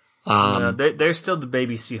though. No, they're still the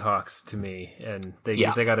baby Seahawks to me, and they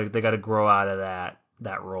gotta grow out of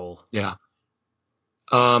that role. Yeah.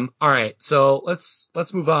 All right. So let's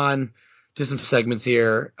move on to some segments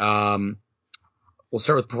here. We'll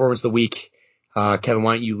start with performance of the week. Kevin,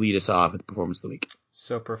 why don't you lead us off with performance of the week?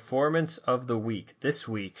 So performance of the week this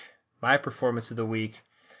week, my performance of the week.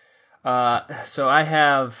 So I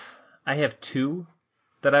have two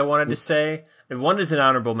that I wanted to say, and one is an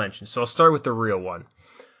honorable mention. So I'll start with the real one.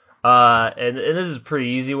 And this is a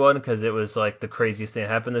pretty easy one because it was like the craziest thing that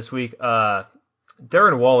happened this week.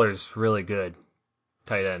 Darren Waller's really good,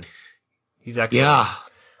 tight end. He's excellent. Yeah.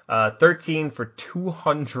 13 for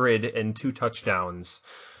 202 touchdowns.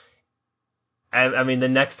 I mean, the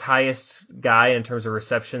next highest guy in terms of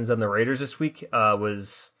receptions on the Raiders this week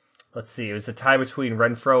was, let's see, it was a tie between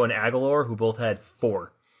Renfro and Aguilar, who both had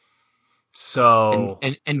 4. So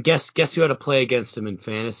and guess who had to play against him in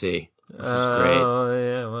fantasy, which is great. Oh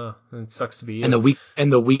yeah, well, it sucks to be you.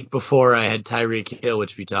 And the week before I had Tyreek Hill,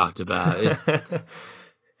 which we talked about.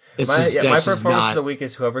 My performance of the week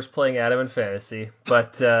is whoever's playing Adam in fantasy.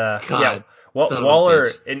 But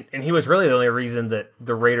Waller, and he was really the only reason that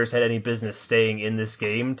the Raiders had any business staying in this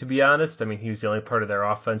game, to be honest. I mean, he was the only part of their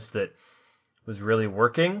offense that was really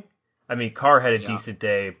working. I mean, Carr had a decent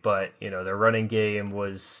day, but their running game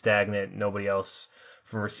was stagnant. Nobody else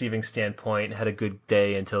from a receiving standpoint had a good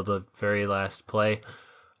day until the very last play.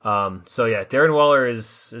 So yeah, Darren Waller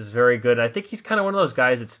is very good. I think he's kind of one of those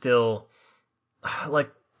guys that still,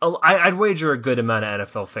 like, I'd wager a good amount of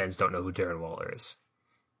NFL fans don't know who Darren Waller is.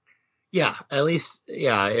 Yeah, at least,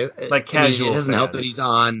 yeah. Like casual it doesn't fans. help that he's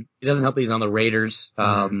on. It doesn't help that he's on the Raiders.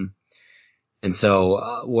 And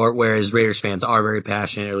so, whereas Raiders fans are very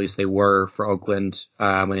passionate, or at least they were for Oakland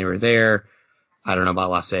when they were there. I don't know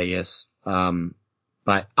about Las Vegas.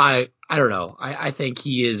 But I don't know. I think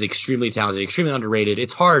he is extremely talented, extremely underrated.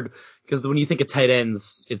 It's hard because when you think of tight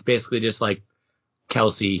ends, it's basically just like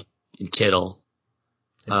Kelsey and Kittle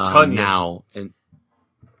now. And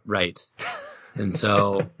right. And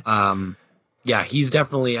so, he's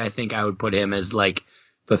definitely, I think I would put him as like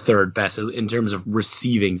the third best in terms of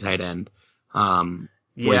receiving tight end.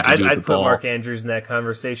 I'd put Mark Andrews in that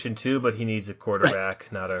conversation too, but he needs a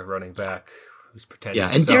quarterback, not a running back who's pretending. Yeah,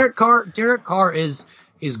 and Derek Carr is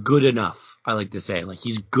good enough. I like to say, like,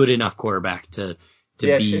 he's good enough quarterback to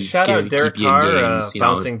be. Shout out Derek Carr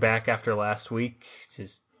bouncing back after last week.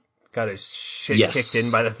 Just got his shit kicked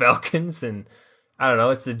in by the Falcons, and I don't know,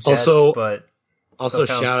 it's the Jets, but also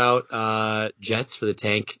shout out Jets for the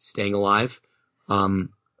tank staying alive.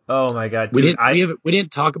 Oh my God, dude, we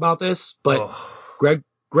didn't talk about this, but Greg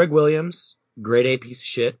Williams, grade A piece of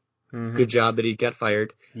shit. Mm-hmm. Good job that he got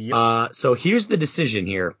fired. Yep. So here's the decision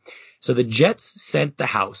here. So the Jets sent the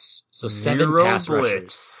house. So 7 pass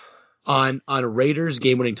rushers. on a Raiders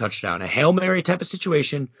game-winning touchdown, a Hail Mary type of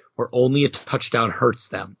situation where only a touchdown hurts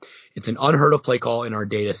them. It's an unheard of play call in our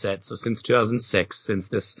data set. So since 2006, since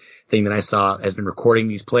this thing that I saw has been recording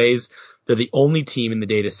these plays, they're the only team in the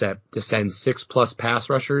data set to send 6+ pass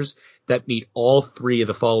rushers that meet all 3 of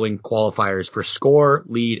the following qualifiers for score,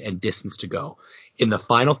 lead, and distance to go. In the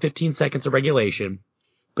final 15 seconds of regulation,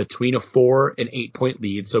 between a 4 and 8 point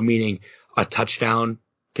lead, so meaning a touchdown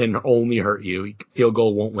can only hurt you, field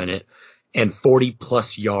goal won't win it, and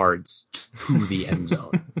 40+ yards to the end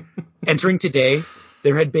zone. Entering today,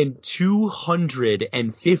 there had been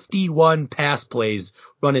 251 pass plays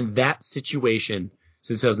run in that situation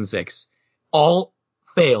since 2006. All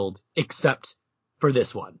failed except for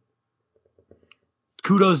this one.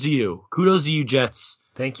 Kudos to you. Kudos to you, Jets.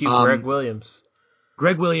 Thank you, Greg Williams.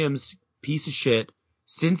 Greg Williams, piece of shit.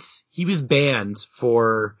 Since he was banned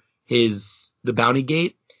for the Bounty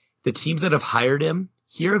Gate, the teams that have hired him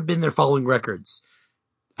here have been their following records,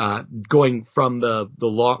 going from the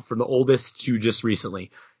oldest to just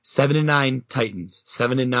recently: 7-9 Titans,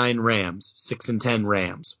 7-9 Rams, 6-10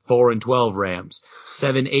 Rams, 4-12 Rams,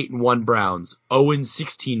 7-8-1 Browns,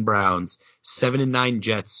 0-16 Browns, 7-9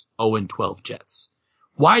 Jets, 0-12 Jets.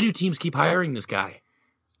 Why do teams keep hiring this guy?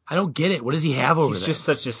 I don't get it. What does he have over there? He's just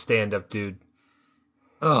such a stand-up dude.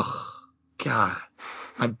 Oh God,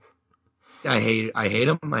 I hate him. I hate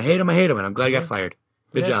him. And I'm glad he got fired.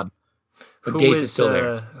 Good job. But Gase is still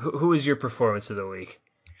there. Who is your performance of the week?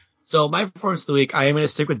 So my performance of the week, I am going to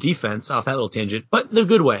stick with defense off that little tangent, but in a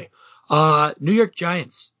good way. New York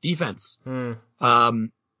Giants defense. I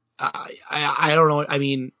don't know. I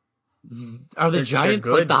mean, are the Giants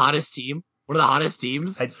like the hottest team? One of the hottest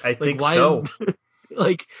teams? I think so.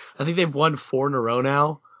 I think they've won 4 in a row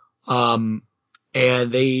now. And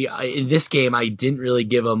in this game, I didn't really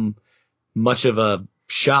give them much of a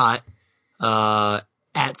shot,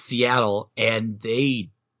 at Seattle, and they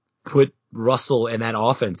put Russell and that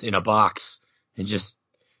offense in a box and just,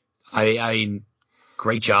 I mean,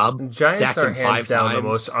 great job. Giants Sacked are him hands 5 down times. the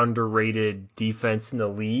most underrated defense in the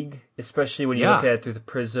league, especially when you look at it through the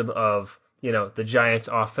prism of, the Giants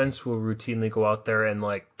offense will routinely go out there and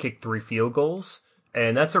kick 3 field goals.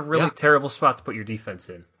 And that's a really terrible spot to put your defense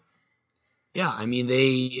in. Yeah. I mean,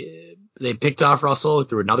 they picked off Russell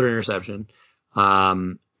through another interception.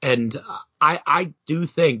 And I do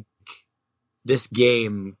think this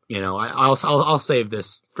game, I'll save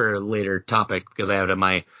this for a later topic because I have it in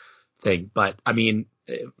my thing. But I mean,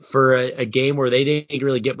 for a game where they didn't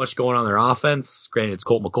really get much going on their offense, granted it's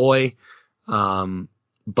Colt McCoy,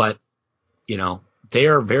 but they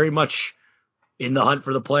are very much in the hunt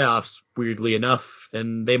for the playoffs, weirdly enough,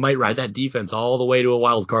 and they might ride that defense all the way to a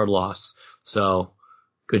wild card loss. So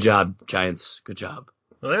good job, Giants. Good job.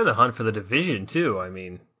 Well, they're in the hunt for the division too. I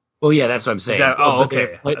mean. Well, yeah, that's what I'm saying.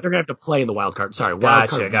 Okay. They're gonna have to play in the wild card. Sorry,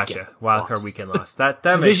 Gotcha. Wild card weekend loss. That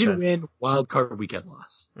makes sense. Division win, wild card weekend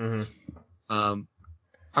loss. Mm-hmm. All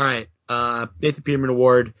right. Nathan Peterman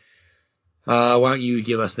Award. Why don't you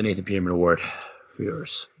give us the Nathan Peterman Award for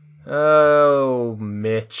yours? Oh,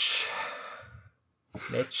 Mitch.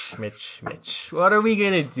 What are we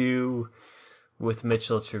gonna do with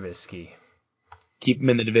Mitchell Trubisky? Keep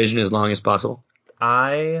him in the division as long as possible.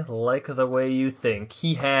 I like the way you think.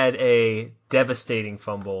 He had a devastating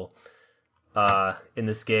fumble in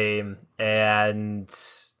this game, and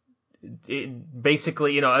it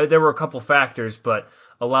basically, there were a couple factors, but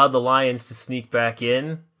allowed the Lions to sneak back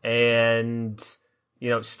in and,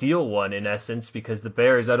 steal one in essence, because the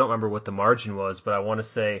Bears, I don't remember what the margin was, but I want to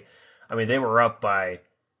say, they were up by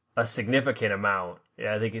a significant amount.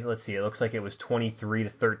 Yeah, I think, it looks like it was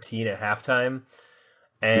 23-13 at halftime.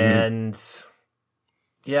 And...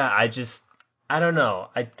 Yeah, I don't know.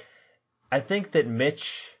 I think that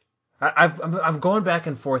Mitch, I'm going back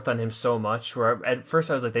and forth on him so much, where at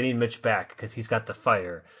first I was like, they need Mitch back because he's got the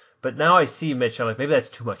fire. But now I see Mitch, I'm like, maybe that's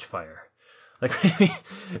too much fire.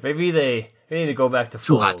 Maybe they need to go back to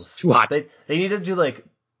too fulls. Too hot. They need to do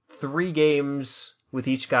 3 games with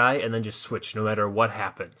each guy and then just switch no matter what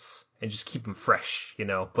happens and just keep him fresh,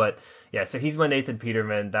 But yeah, so he's my Nathan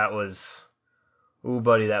Peterman. That was, ooh,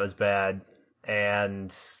 buddy, that was bad.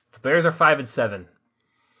 And the Bears are 5-7.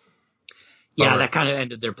 Yeah, that kind of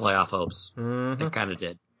ended their playoff hopes. Mm-hmm. It kind of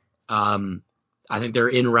did. I think they're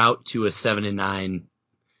en route to a 7-9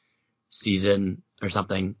 season or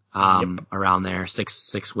something. Around there,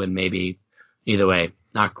 6 win maybe. Either way,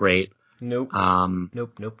 not great. Nope.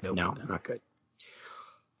 Nope. No, not good.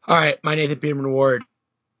 All right, my Nathan Peterman Award.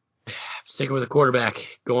 Sticking with the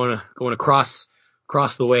quarterback, going across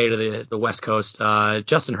the way to the West Coast.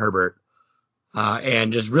 Justin Herbert.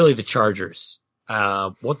 And just really the Chargers.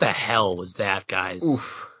 What the hell was that, guys?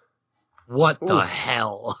 Oof. what the Oof.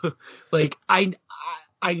 hell? Like I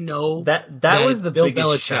know That was the Bill biggest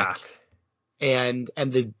Belichick shock. and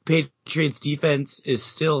the Patriots defense is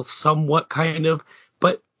still somewhat kind of,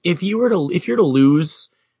 but if you're to lose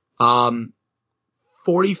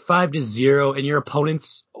 45-0 and your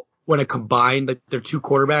opponents when a combined, like their two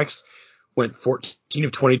quarterbacks went 14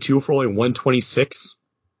 of 22 for only 126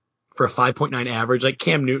 for a 5.9 average, like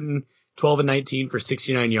Cam Newton 12 and 19 for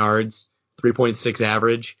 69 yards, 3.6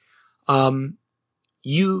 average. How do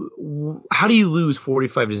you lose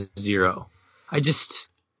 45-0?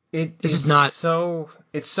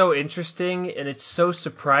 It's so interesting and it's so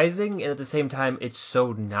surprising, and at the same time it's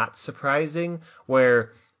so not surprising.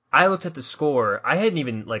 Where I looked at the score, I hadn't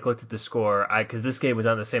even looked at the score, because this game was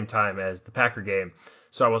on the same time as the Packer game,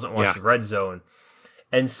 so I wasn't watching Red Zone,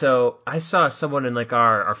 and so I saw someone in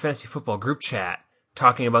our fantasy football group chat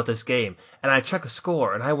talking about this game, and I checked the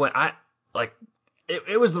score, and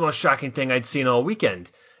it was the most shocking thing I'd seen all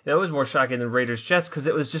weekend. It was more shocking than Raiders Jets, because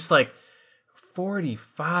it was just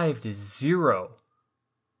 45-0.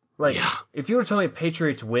 If you were to tell me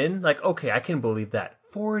Patriots win, okay, I can believe that.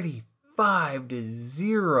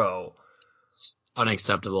 45-0.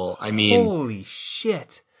 Unacceptable. I mean, holy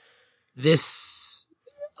shit. This,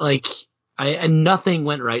 and nothing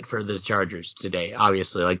went right for the Chargers today,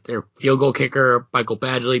 obviously. Their field goal kicker, Michael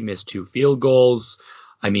Badgley, missed 2 field goals.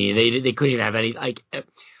 I mean, they couldn't even have any,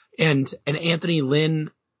 and Anthony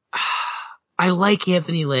Lynn, I like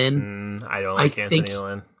Anthony Lynn. I don't like Anthony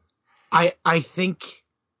Lynn. I think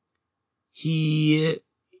it's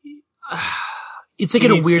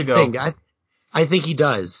a weird thing. I think he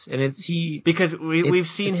does, and because we've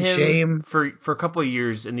seen him for a couple of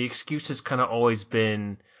years, and the excuse has kind of always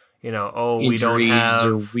been, we don't have injuries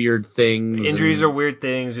or weird things. Injuries are weird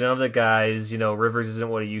things. We don't have the guys. Rivers isn't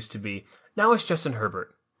what he used to be. Now it's Justin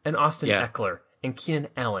Herbert and Austin Eckler and Keenan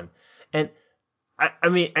Allen, and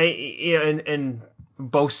and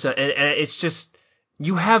Bosa, and it's just,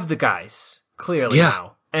 you have the guys clearly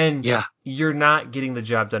now, and you're not getting the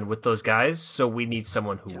job done with those guys, so we need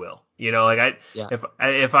someone who will.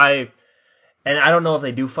 If I don't know if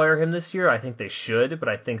they do fire him this year. I think they should, but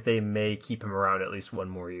I think they may keep him around at least one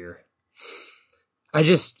more year. I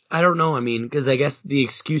don't know. I mean, because I guess the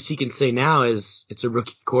excuse he can say now is it's a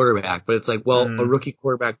rookie quarterback, but it's a rookie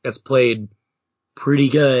quarterback that's played pretty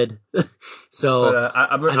good. So but,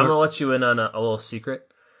 I'm going to let you in on a little secret.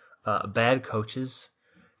 Bad coaches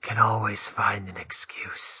can always find an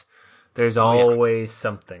excuse. There's always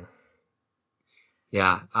something.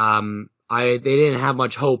 Yeah. They didn't have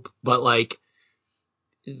much hope, but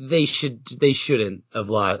they shouldn't have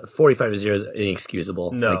lost. 45-0 is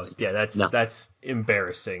inexcusable. No, that's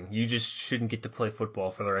embarrassing. You just shouldn't get to play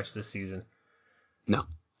football for the rest of the season. No.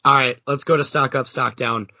 All right, let's go to stock up, stock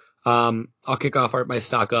down. I'll kick off my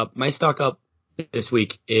stock up. My stock up this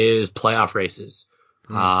week is playoff races.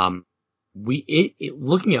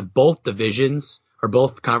 Looking at both divisions or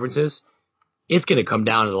both conferences, it's going to come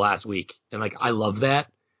down to the last week. And I love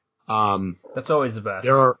that. That's always the best.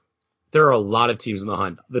 There are a lot of teams in the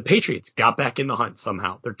hunt. The Patriots got back in the hunt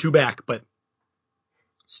somehow. They're 2 back, but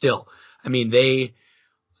still, I mean, they,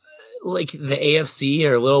 the AFC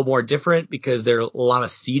are a little more different because a lot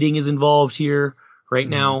of seeding is involved here right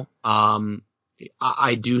now.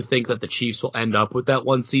 I do think that the Chiefs will end up with that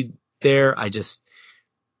 1 seed there. We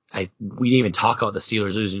didn't even talk about the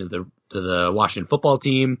Steelers losing to the Washington football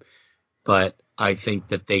team, but I think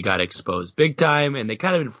that they got exposed big time, and they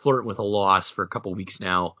kind of been flirting with a loss for a couple weeks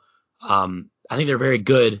now. I think they're very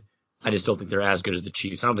good. I just don't think they're as good as the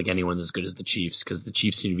Chiefs. I don't think anyone's as good as the Chiefs, because the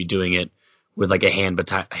Chiefs seem to be doing it with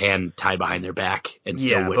a hand tied behind their back and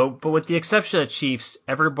still win. But with the exception of the Chiefs,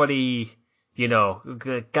 everybody,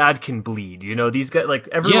 God can bleed. These guys,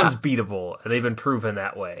 everyone's beatable, and they've been proven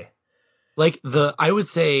that way. I would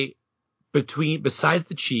say besides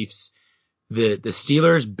the Chiefs, the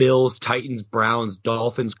Steelers, Bills, Titans, Browns,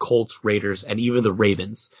 Dolphins, Colts, Raiders, and even the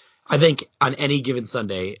Ravens, I think on any given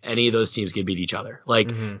Sunday, any of those teams can beat each other.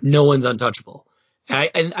 No one's untouchable.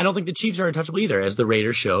 And I don't think the Chiefs are untouchable either, as the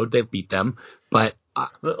Raiders showed. They beat them. But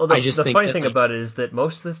the funny thing about it is that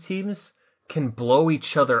most of those teams can blow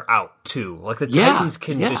each other out too. The Titans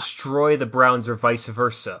can destroy the Browns or vice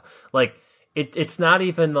versa. It's not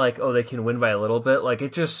even they can win by a little bit.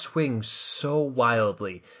 It just swings so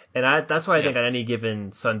wildly. And that's why I think on any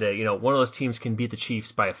given Sunday, one of those teams can beat the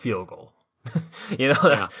Chiefs by a field goal.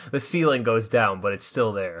 The ceiling goes down, but it's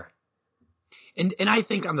still there. And I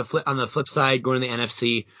think on the flip side, going to the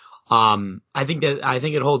NFC, I think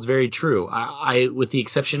it holds very true. I with the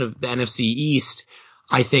exception of the NFC East,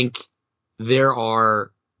 I think there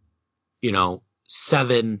are,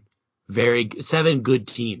 7 good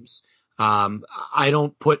teams. I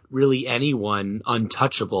don't put really anyone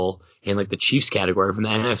untouchable in like the Chiefs category from the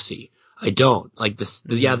NFC. I don't like this.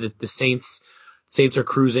 Yeah, the Saints are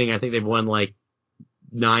cruising. I think they've won like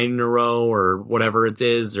 9 in a row or whatever it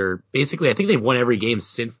is, or basically I think they've won every game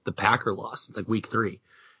since the Packer loss. It's like week 3.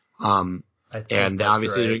 I think And that's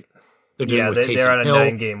obviously right. they're doing with They're Taysom on a Hill.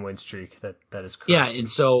 9-game win streak. That is correct. Yeah, and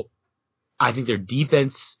so I think their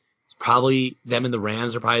defense is probably them and the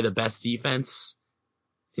Rams are probably the best defense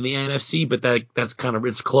in the NFC, but that's kind of,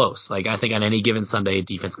 it's close. Like I think on any given Sunday, a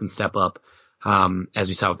defense can step up, as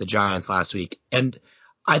we saw with the Giants last week. And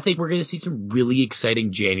I think we're going to see some really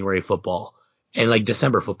exciting January football and like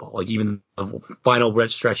December football, like even the final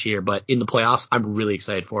stretch here, but in the playoffs, I'm really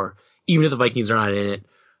excited for, even if the Vikings are not in it.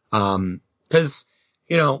 Cause,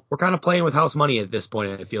 you know, we're kind of playing with house money at this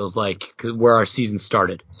point, it feels like, where our season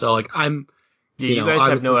started. So like You guys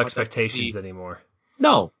have no want expectations anymore.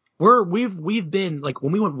 No, we've been like,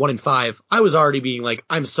 when we went 1-5, I was already being like,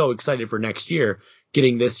 I'm so excited for next year,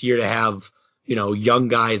 getting this year to have, you know, young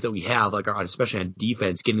guys that we have, like especially on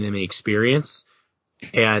defense, getting them experience.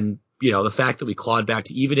 And, you know, the fact that we clawed back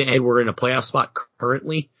to even and we're in a playoff spot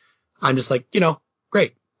currently, I'm just like, you know,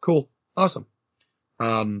 great, cool, awesome.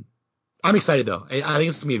 I'm excited though. I think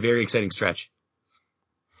it's gonna be a very exciting stretch.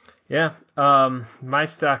 Yeah. My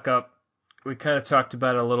stock up, we kind of talked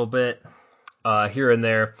about it a little bit here and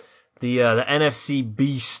there. The NFC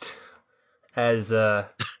Beast, as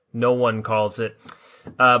no one calls it.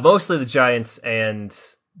 Mostly the Giants and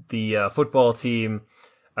the football team.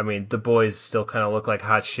 I mean, the boys still kind of look like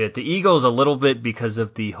hot shit. The Eagles a little bit because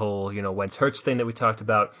of the whole, you know, Wentz-Hurts thing that we talked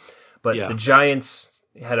about. But Yeah. the Giants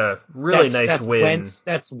had a really nice win.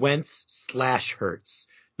 That's Wentz/Hurts.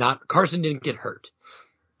 Not Carson didn't get hurt.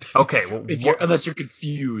 Okay, well, Unless you're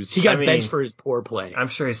confused, he got benched for his poor play. I'm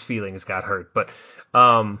sure his feelings got hurt, but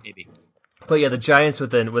Maybe. But yeah, the Giants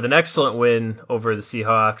with an excellent win over the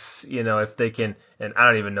Seahawks. You know, if they can, and I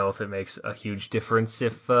don't even know if it makes a huge difference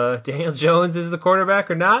if Daniel Jones is the quarterback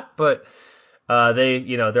or not. But they're on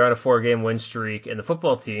a 4-game win streak, and the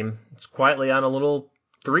football team is quietly on a little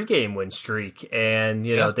 3-game win streak. And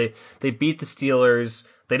they beat the Steelers.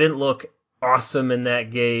 They didn't look awesome in that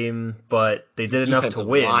game, but they did enough to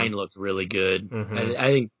win. The line looked really good. Mm-hmm.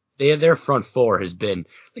 I think their front four has been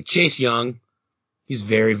like Chase Young. He's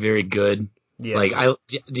very, very good. Yeah. Like,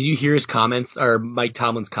 did you hear his comments or Mike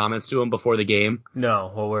Tomlin's comments to him before the game? No,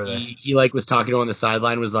 what were they? He like was talking to him on the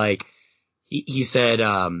sideline, was like, he said,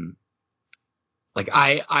 like,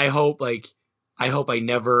 I hope I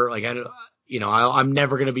never, like, I'm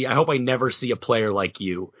never going to be, I hope I never see a player like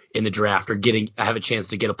you in the draft or I have a chance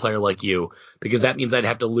to get a player like you, because that means I'd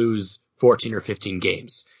have to lose 14 or 15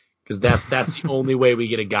 games. Cause that's the only way we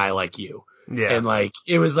get a guy like you. Yeah. And like,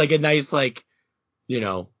 it was like a nice, like, you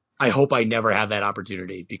know, I hope I never have that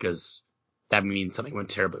opportunity, because that means something went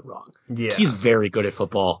terribly wrong. Yeah. He's very good at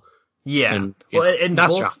football. Yeah. And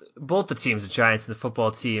both the teams, the Giants and the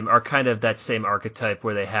football team, are kind of that same archetype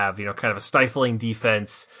where they have, you know, kind of a stifling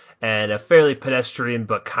defense and a fairly pedestrian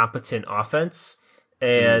but competent offense.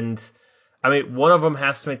 And I mean, one of them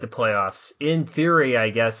has to make the playoffs. In theory,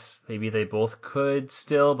 I guess maybe they both could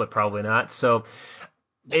still, but probably not. So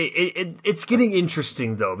it's getting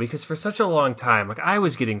interesting though, because for such a long time, like, I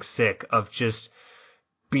was getting sick of just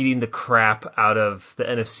beating the crap out of the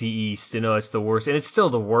NFC East. You know, it's the worst, and it's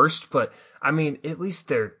still the worst, but I mean, at least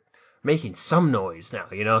they're making some noise now,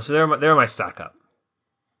 you know, so they're my stock up.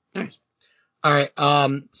 Nice. All right.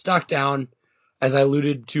 Stock down, as I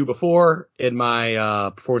alluded to before in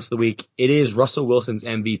my performance of the week, it is Russell Wilson's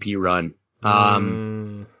MVP run.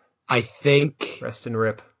 I think rest and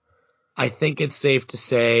rip. I think it's safe to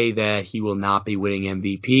say that he will not be winning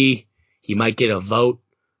MVP. He might get a vote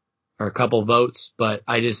or a couple votes, but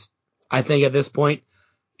I think at this point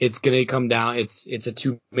it's going to come down. It's a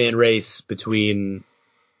 2-man race between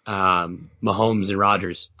Mahomes and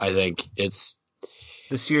Rodgers. I think it's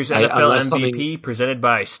this year's NFL MVP presented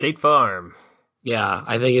by State Farm. Yeah,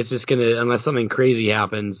 I think it's just unless something crazy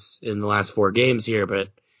happens in the last 4 games here,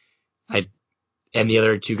 and the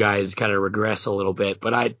other 2 guys kind of regress a little bit,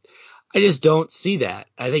 but I just don't see that.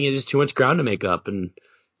 I think it's just too much ground to make up, and,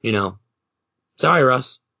 you know, sorry,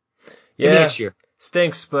 Russ. Yeah, maybe next year.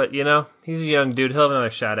 Stinks, but, you know, he's a young dude. He'll have another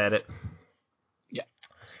shot at it. Yeah.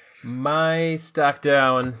 My stock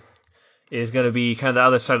down is going to be kind of the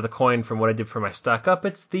other side of the coin from what I did for my stock up.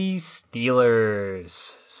 It's the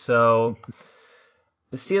Steelers. So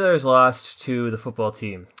the Steelers lost to the football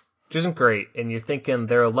team, which isn't great, and you're thinking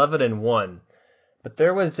they're 11-1. But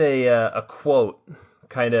there was a quote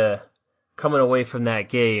kind of coming away from that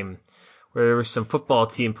game where there were some football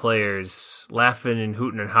team players laughing and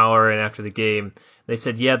hooting and hollering after the game, They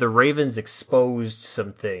said, yeah, the Ravens exposed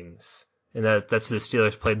some things, and that's who the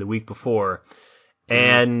Steelers played the week before.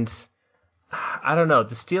 And I don't know.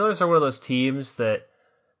 The Steelers are one of those teams that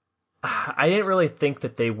I didn't really think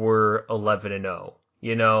that they were 11-0.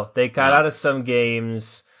 You know, they got out of some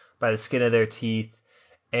games by the skin of their teeth,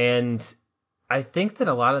 and I think that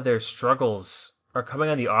a lot of their struggles are coming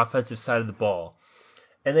on the offensive side of the ball.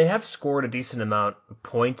 And they have scored a decent amount of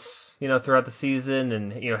points, throughout the season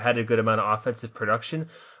and, had a good amount of offensive production.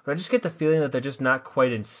 But I just get the feeling that they're just not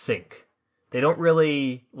quite in sync. They don't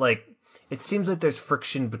really, it seems like there's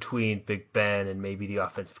friction between Big Ben and maybe the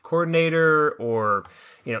offensive coordinator or,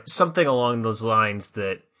 something along those lines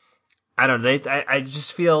that, I don't know, I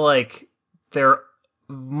just feel like they're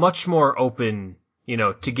much more open,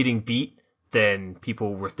 to getting beat than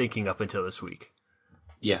people were thinking up until this week.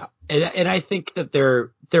 Yeah, and I think that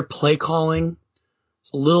their play calling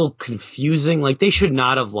is a little confusing. Like, they should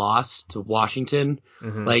not have lost to Washington.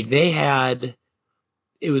 Like, it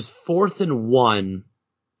was 4th and 1,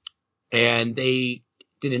 and they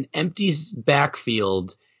did an empty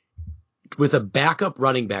backfield with a backup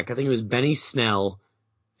running back. I think it was Benny Snell,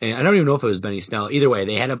 and I don't even know if it was Benny Snell. Either way,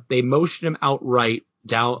 they motioned him outright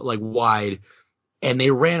down, like, wide, and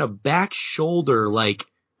they ran a back shoulder,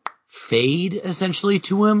 fade essentially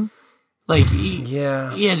to him. He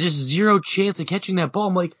had just zero chance of catching that ball.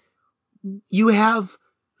 I'm like, you have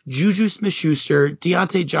Juju Smith-Schuster,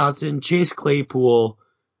 Deontay Johnson, Chase Claypool,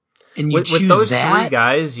 and you choose with those that? 3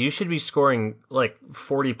 guys, you should be scoring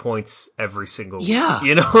 40 points every single week. Yeah.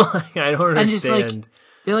 I don't understand. And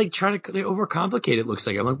just they overcomplicate it, looks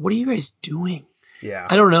like. I'm like, what are you guys doing? Yeah.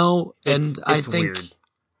 I don't know. It's I think, weird.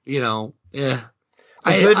 yeah.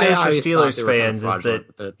 The good news for Steelers fans is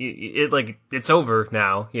that it's over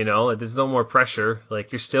now, there's no more pressure.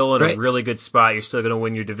 You're still in a really good spot. You're still going to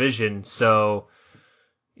win your division. So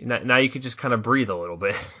now you can just kind of breathe a little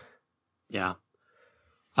bit. Yeah.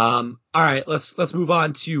 All right, let's move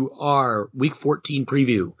on to our week 14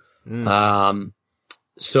 preview.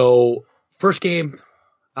 So first game,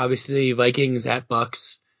 obviously Vikings at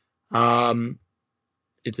Bucks.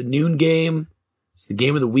 It's a noon game. It's the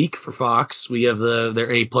game of the week for Fox. We have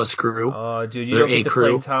their A+ crew. Oh, dude, you don't get to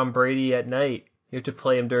play Tom Brady at night. You have to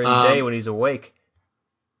play him during the day when he's awake.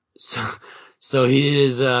 So he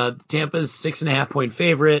is Tampa's 6.5-point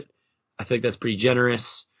favorite. I think that's pretty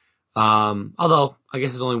generous. Although I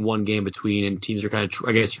guess there's only one game between, and teams are kind of.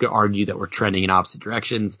 I guess you could argue that we're trending in opposite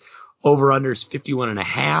directions. Over under is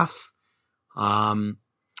 51.5.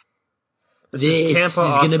 This is Tampa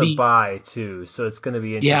off the bye too, so it's going to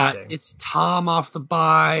be interesting. Yeah, it's Tom off the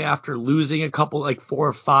bye after losing a couple, 4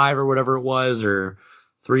 or 5 or whatever it was, or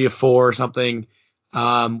 3 or 4 or something.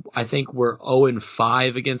 I think we're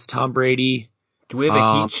 0-5 against Tom Brady. Do we have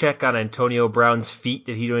a heat check on Antonio Brown's feet?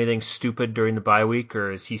 Did he do anything stupid during the bye week,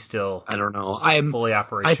 or is he still? I don't know. Fully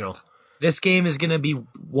operational. This game is going to be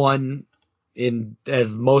won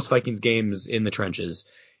as most Vikings games in the trenches.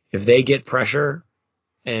 If they get pressure.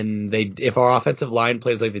 And if our offensive line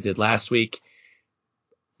plays like they did last week,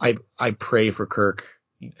 I pray for Kirk.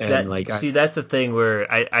 And that's the thing where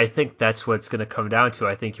I think that's what's going to come down to.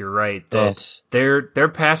 I think you're right that their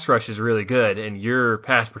pass rush is really good, and your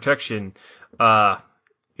pass protection is not.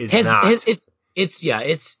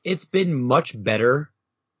 It's been much better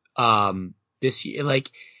this year.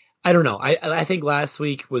 I don't know. I think last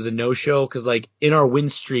week was a no-show because in our win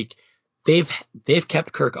streak. They've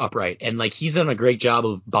kept Kirk upright, and he's done a great job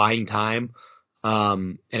of buying time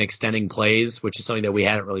and extending plays, which is something that we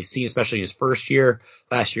hadn't really seen, especially in his first year.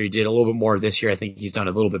 Last year he did a little bit more. This year I think he's done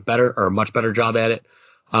a little bit better, or a much better job at it.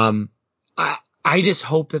 I just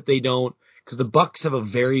hope that they don't, because the Bucks have a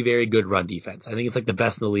very, very good run defense. I think it's the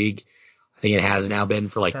best in the league. I think it has now been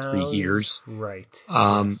for 3 years. Right.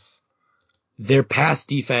 Yes. Their pass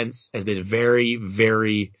defense has been very,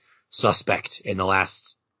 very suspect in the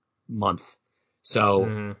last month.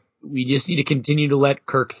 So we just need to continue to let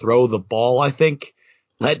Kirk throw the ball, I think.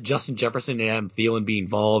 Let Justin Jefferson and Adam Thielen be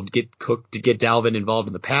involved. Get Dalvin involved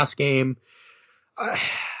in the pass game.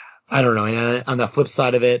 I don't know. And on the flip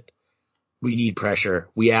side of it, we need pressure.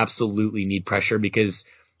 We absolutely need pressure because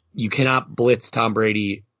you cannot blitz Tom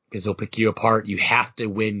Brady because he'll pick you apart. You have to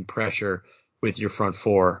win pressure with your front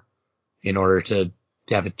four in order to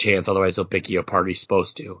have a chance. Otherwise, he'll pick you apart. He's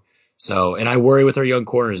supposed to. So, and I worry with our young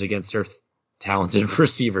corners against their talented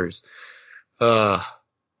receivers. I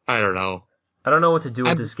don't know. I don't know what to do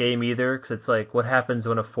with this game either, because it's what happens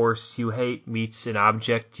when a force you hate meets an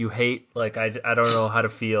object you hate? I don't know how to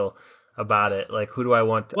feel about it. Who do I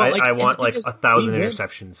want? Well, I want 1,000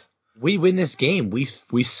 interceptions. We win this game. We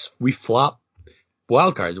flop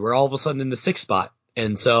wild cards. We're all of a sudden in the 6th spot.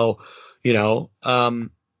 And so, You know,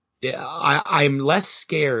 yeah, I'm less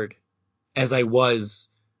scared as I was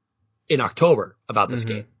in October about this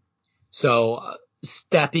Mm-hmm. game. So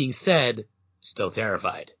that being said, still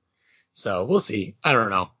terrified. So we'll see. I don't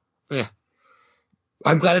know. Yeah.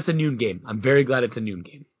 I'm glad it's a noon game. I'm very glad it's a noon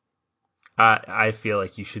game. I feel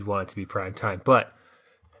like you should want it to be prime time, but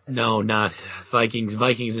No, not Vikings.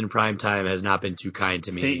 Vikings in prime time has not been too kind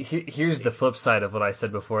to see, me. here's the flip side of what I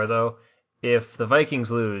said before, though. If the Vikings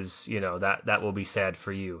lose, that will be sad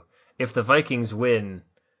for you. If the Vikings win,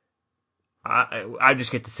 I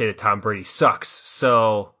just get to say that Tom Brady sucks.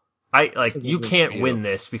 So you can't win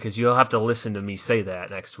this because you'll have to listen to me say that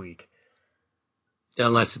next week.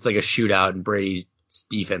 Unless it's like a shootout and Brady's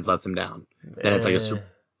defense lets him down, then it's like a super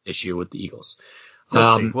issue with the Eagles.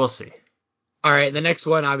 We'll see. All right, the next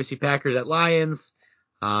one, obviously Packers at Lions.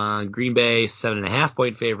 Green Bay 7.5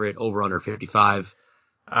 point favorite, over under 55.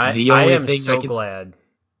 I am so glad.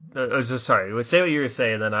 Sorry, say what you were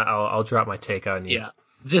saying, then I'll drop my take on you. Yeah,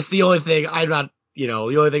 just the only thing the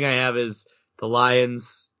only thing I have is the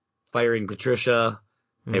Lions firing Patricia.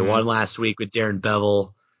 They won last week with Darren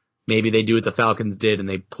Bevel. Maybe they do what the Falcons did and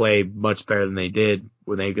they play much better than they did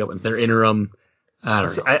when they got with their interim. I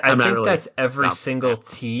don't know. I think that's every single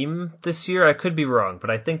team this year. I could be wrong,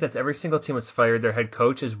 but I think that's every single team that's fired their head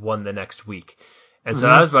coach has won the next week. And so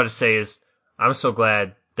I was about to say is I'm so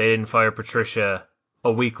glad they didn't fire Patricia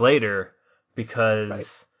a week later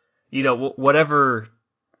because, whatever.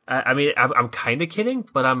 I mean, I'm kind of kidding,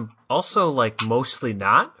 but I'm also like mostly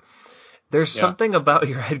not. There's something about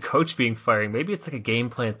your head coach being fired. Maybe it's like a game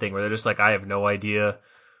plan thing where they're just like, I have no idea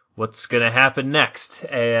what's going to happen next.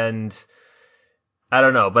 And I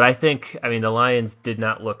don't know, but the Lions did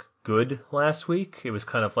not look good last week. It was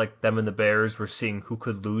kind of like them and the Bears were seeing who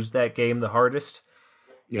could lose that game the hardest.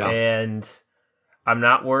 Yeah. And I'm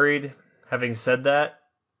not worried. Having said that,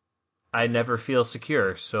 I never feel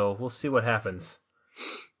secure, so we'll see what happens.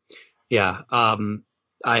 Yeah.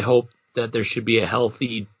 I hope that there should be a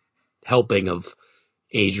healthy helping of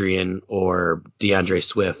Adrian or DeAndre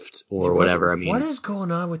Swift or whatever. What is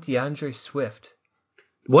going on with DeAndre Swift?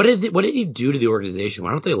 What did he do to the organization? Why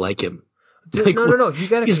don't they like him? Dude, no. He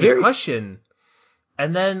got a concussion.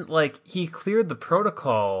 And then, he cleared the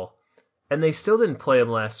protocol, and they still didn't play him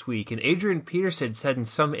last week. And Adrian Peterson said in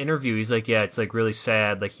some interview, he's like, yeah, it's, really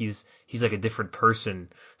sad. Like, he's like, a different person.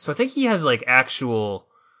 So I think he has, actual,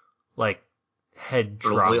 head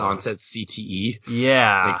trauma. Early onset CTE.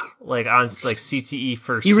 Yeah. CTE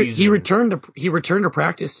first season. He returned to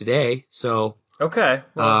practice today, so. Okay.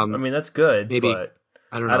 Well, that's good. Maybe. But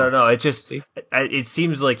I don't know. I don't know. It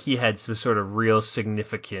seems like he had some sort of real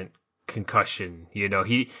significant concussion. He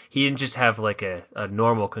didn't just have a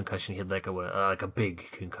normal concussion. He had a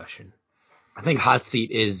big concussion. I think hot seat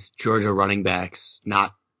is Georgia running backs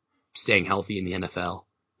not staying healthy in the NFL.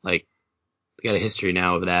 They got a history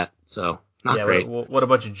now of that, so not great. What a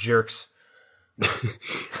bunch of jerks.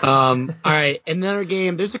 All right, another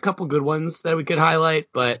game. There's a couple good ones that we could highlight,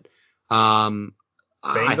 but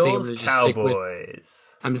Bengals, Cowboys.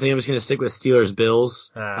 I think I'm just going to stick with Steelers,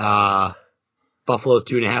 Bills. Buffalo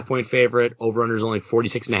 2.5 point favorite. Over under is only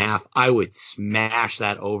 46.5. I would smash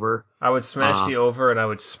that over. I would smash the over, and I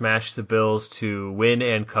would smash the Bills to win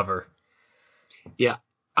and cover. Yeah,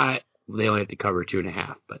 they only have to cover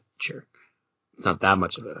 2.5, but sure, it's not that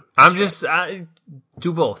much of a. I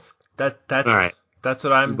do both. That's all right. That's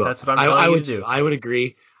what I'm telling you to do. I would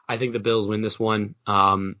agree. I think the Bills win this one.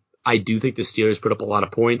 I do think the Steelers put up a lot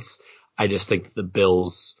of points. I just think the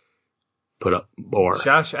Bills put up more.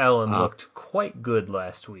 Josh Allen looked quite good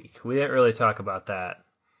last week. We didn't really talk about that.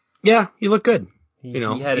 Yeah, he looked good. He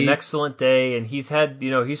had an excellent day, and he's had,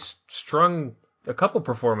 he's strung a couple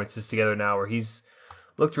performances together now where he's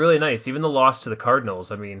looked really nice. Even the loss to the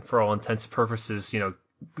Cardinals, for all intents and purposes,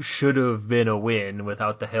 should have been a win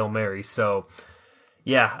without the Hail Mary. So,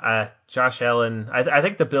 yeah, Josh Allen, I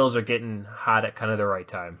think the Bills are getting hot at kind of the right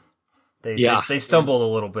time. They stumbled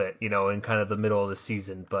a little bit, in kind of the middle of the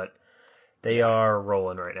season, but they are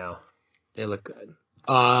rolling right now. They look good.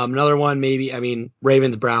 Another one, maybe,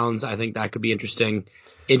 Ravens, Browns, I think that could be interesting.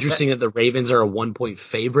 Interesting that the Ravens are a 1-point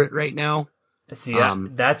favorite right now. See,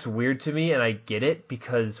 that's weird to me, and I get it,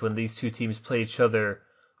 because when these two teams played each other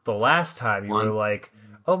the last time, you were like,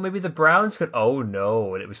 oh, maybe the Browns could, oh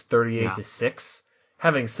no, and it was 38-6.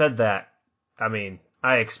 Having said that,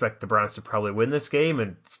 I expect the Browns to probably win this game,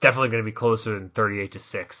 and it's definitely going to be closer than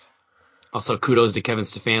 38-6. Also, kudos to Kevin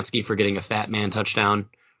Stefanski for getting a fat man touchdown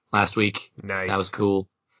last week. Nice. That was cool.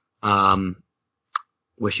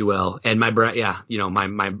 Wish you well. And my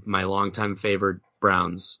longtime favorite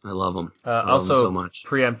Browns. I love them. I love Also, them so much.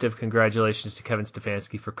 preemptive congratulations to Kevin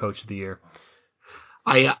Stefanski for Coach of the Year.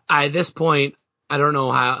 I at this point, I don't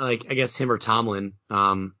know how. Like, I guess him or Tomlin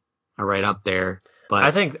are right up there. But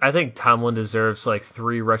I think Tomlin deserves like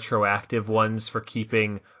 3 retroactive ones for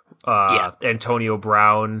keeping Antonio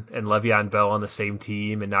Brown and Le'Veon Bell on the same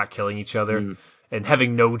team and not killing each other and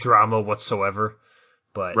having no drama whatsoever.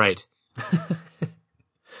 But right.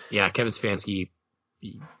 Yeah, Kevin Stefanski,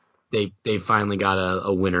 they finally got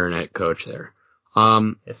a winner and head coach there.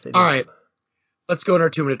 Yes, they did. All right, let's go in our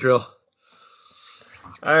 2-minute drill.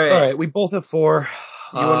 All right, we both have 4.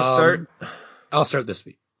 You want to start? I'll start this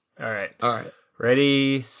week. All right.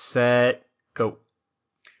 Ready, set, go.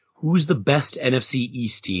 Who's the best NFC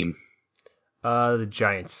East team? The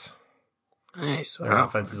Giants. Nice. Their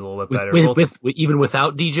offense is a little bit better. With even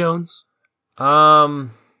without D Jones?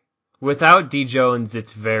 Without D Jones,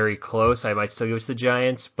 it's very close. I might still give it to the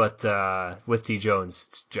Giants, but with D Jones,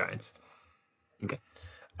 it's Giants. Okay.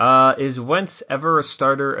 Is Wentz ever a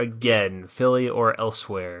starter again, Philly or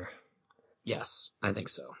elsewhere? Yes, I think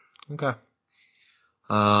so. Okay.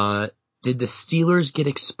 Did the Steelers get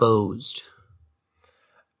exposed?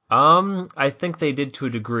 I think they did to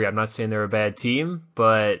a degree. I'm not saying they're a bad team,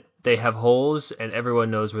 but they have holes, and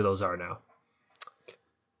everyone knows where those are now.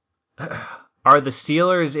 Are the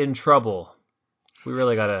Steelers in trouble? We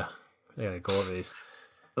really gotta go over these.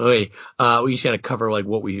 Wait, we just gotta cover like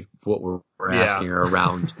what we're asking or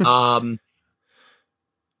around.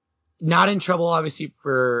 Not in trouble, obviously.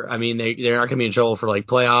 They're not gonna be in trouble for like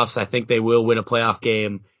playoffs. I think they will win a playoff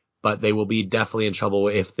game, but they will be definitely in trouble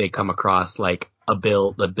if they come across like the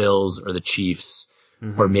Bills or the Chiefs,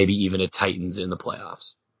 or maybe even a Titans in the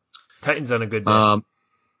playoffs. Titans on a good day.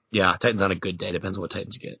 Yeah, Titans on a good day. Depends on what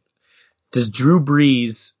Titans get. Does Drew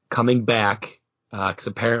Brees coming back, because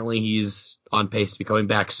apparently he's on pace to be coming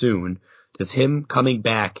back soon, does him coming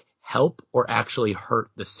back help or actually hurt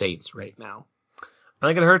the Saints right now? I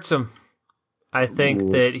think it hurts him. I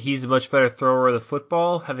think that he's a much better thrower of the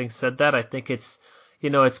football. Having said that, I think it's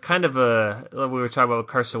kind of we were talking about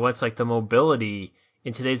Carson Wentz, like the mobility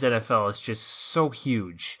in today's NFL is just so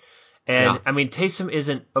huge. And Taysom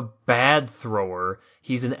isn't a bad thrower.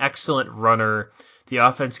 He's an excellent runner. The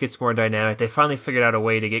offense gets more dynamic. They finally figured out a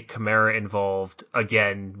way to get Kamara involved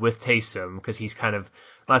again with Taysom, because he's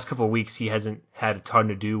last couple of weeks he hasn't had a ton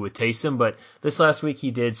to do with Taysom, but this last week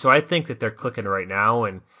he did. So I think that they're clicking right now,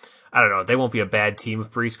 and I don't know. They won't be a bad team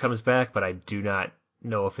if Brees comes back, but I do not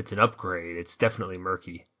know if it's an upgrade. It's definitely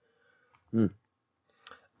murky.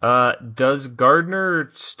 Does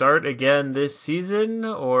Gardner start again this season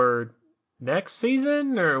or next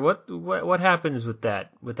season, or what happens with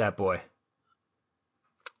that boy?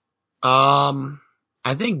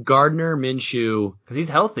 I think Gardner Minshew, because he's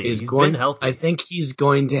healthy. He's been healthy. I think he's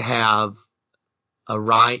going to have a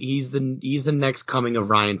Ryan. He's the next coming of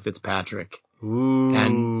Ryan Fitzpatrick. Ooh,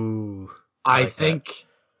 and I think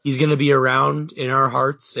he's going to be around in our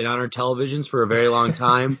hearts and on our televisions for a very long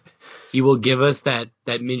time. He will give us that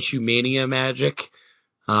Minshew mania magic.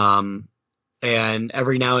 And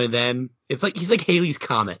every now and then, he's like Halley's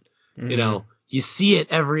Comet. You know, you see it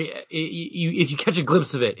if you catch a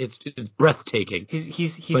glimpse of it, it's breathtaking.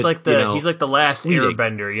 He's like the last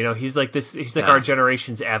airbender. You know, he's like this. He's like our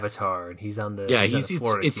generation's Avatar, and he's on the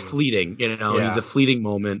it's fleeting. You know, he's a fleeting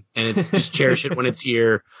moment, and it's just cherish it when it's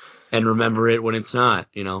here, and remember it when it's not.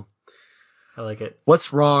 You know, I like it.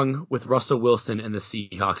 What's wrong with Russell Wilson and the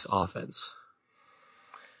Seahawks offense?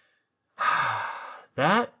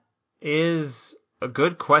 That is a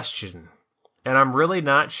good question, and I'm really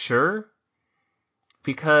not sure.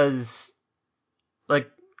 Because, like,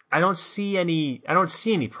 I don't see any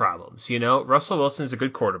problems, you know? Russell Wilson is a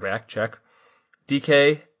good quarterback, check.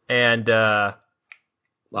 DK and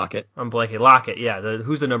Lockett. I'm blanking. Lockett, yeah.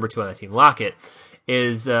 Who's the number 2 on that team? Lockett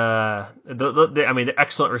is the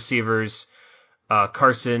excellent receivers.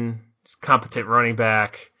 Carson, competent running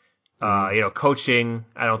back. Coaching.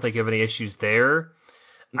 I don't think you have any issues there.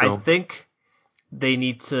 No. I think they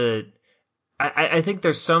need to. I think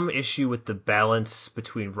there's some issue with the balance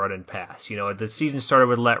between run and pass. You know, the season started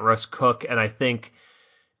with let Russ cook, and I think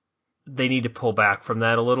they need to pull back from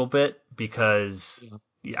that a little bit, because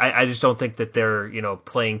I just don't think that they're,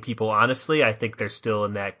 playing people honestly. I think they're still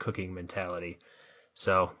in that cooking mentality.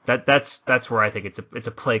 So that's where I think it's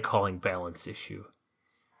a play calling balance issue.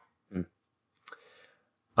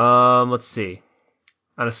 Let's see.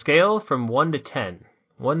 On a scale from 1 to 10,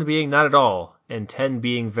 1 being not at all and 10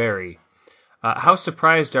 being very, how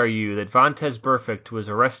surprised are you that Vontaze Burfict was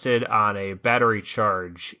arrested on a battery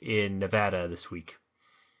charge in Nevada this week?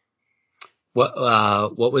 What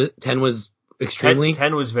was 10 was extremely?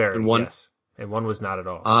 10 was very, and 1, yes. And one was not at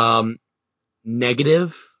all.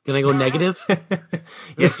 Negative. Can I go negative?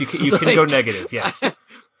 Yes, you can go negative. Yes.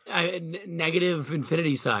 Negative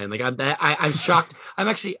infinity sign. Like I'm shocked.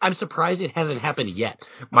 I'm surprised it hasn't happened yet.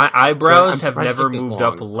 My eyebrows So have never moved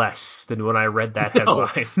up less than when I read that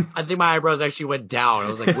headline. I think my eyebrows actually went down. I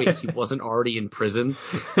was like, wait, he wasn't already in prison?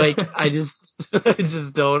 Like, I just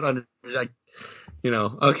don't like,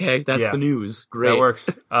 okay, that's the news. Great. That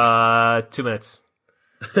works. 2 minutes.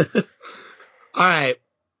 All right.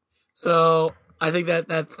 So I think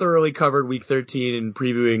that thoroughly covered week 13 and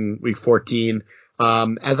previewing week 14.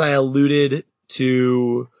 As I alluded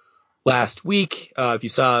to last week, if you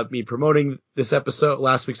saw me promoting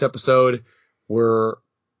last week's episode,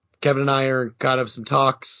 Kevin and I are in kind of some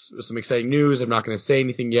talks with some exciting news. I'm not going to say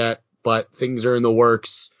anything yet, but things are in the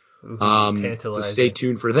works. So stay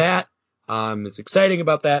tuned for that. It's exciting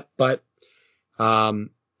about that, but,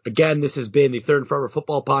 again, this has been the Third and Forever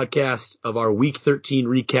Football Podcast of our Week 13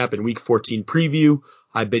 recap and Week 14 preview.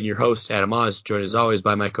 I've been your host, Adam Oz, joined as always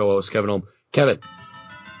by my co-host, Kevin Holm. Kevin,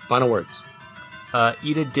 final words.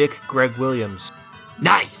 Eat a dick, Greg Williams.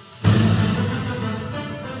 Nice!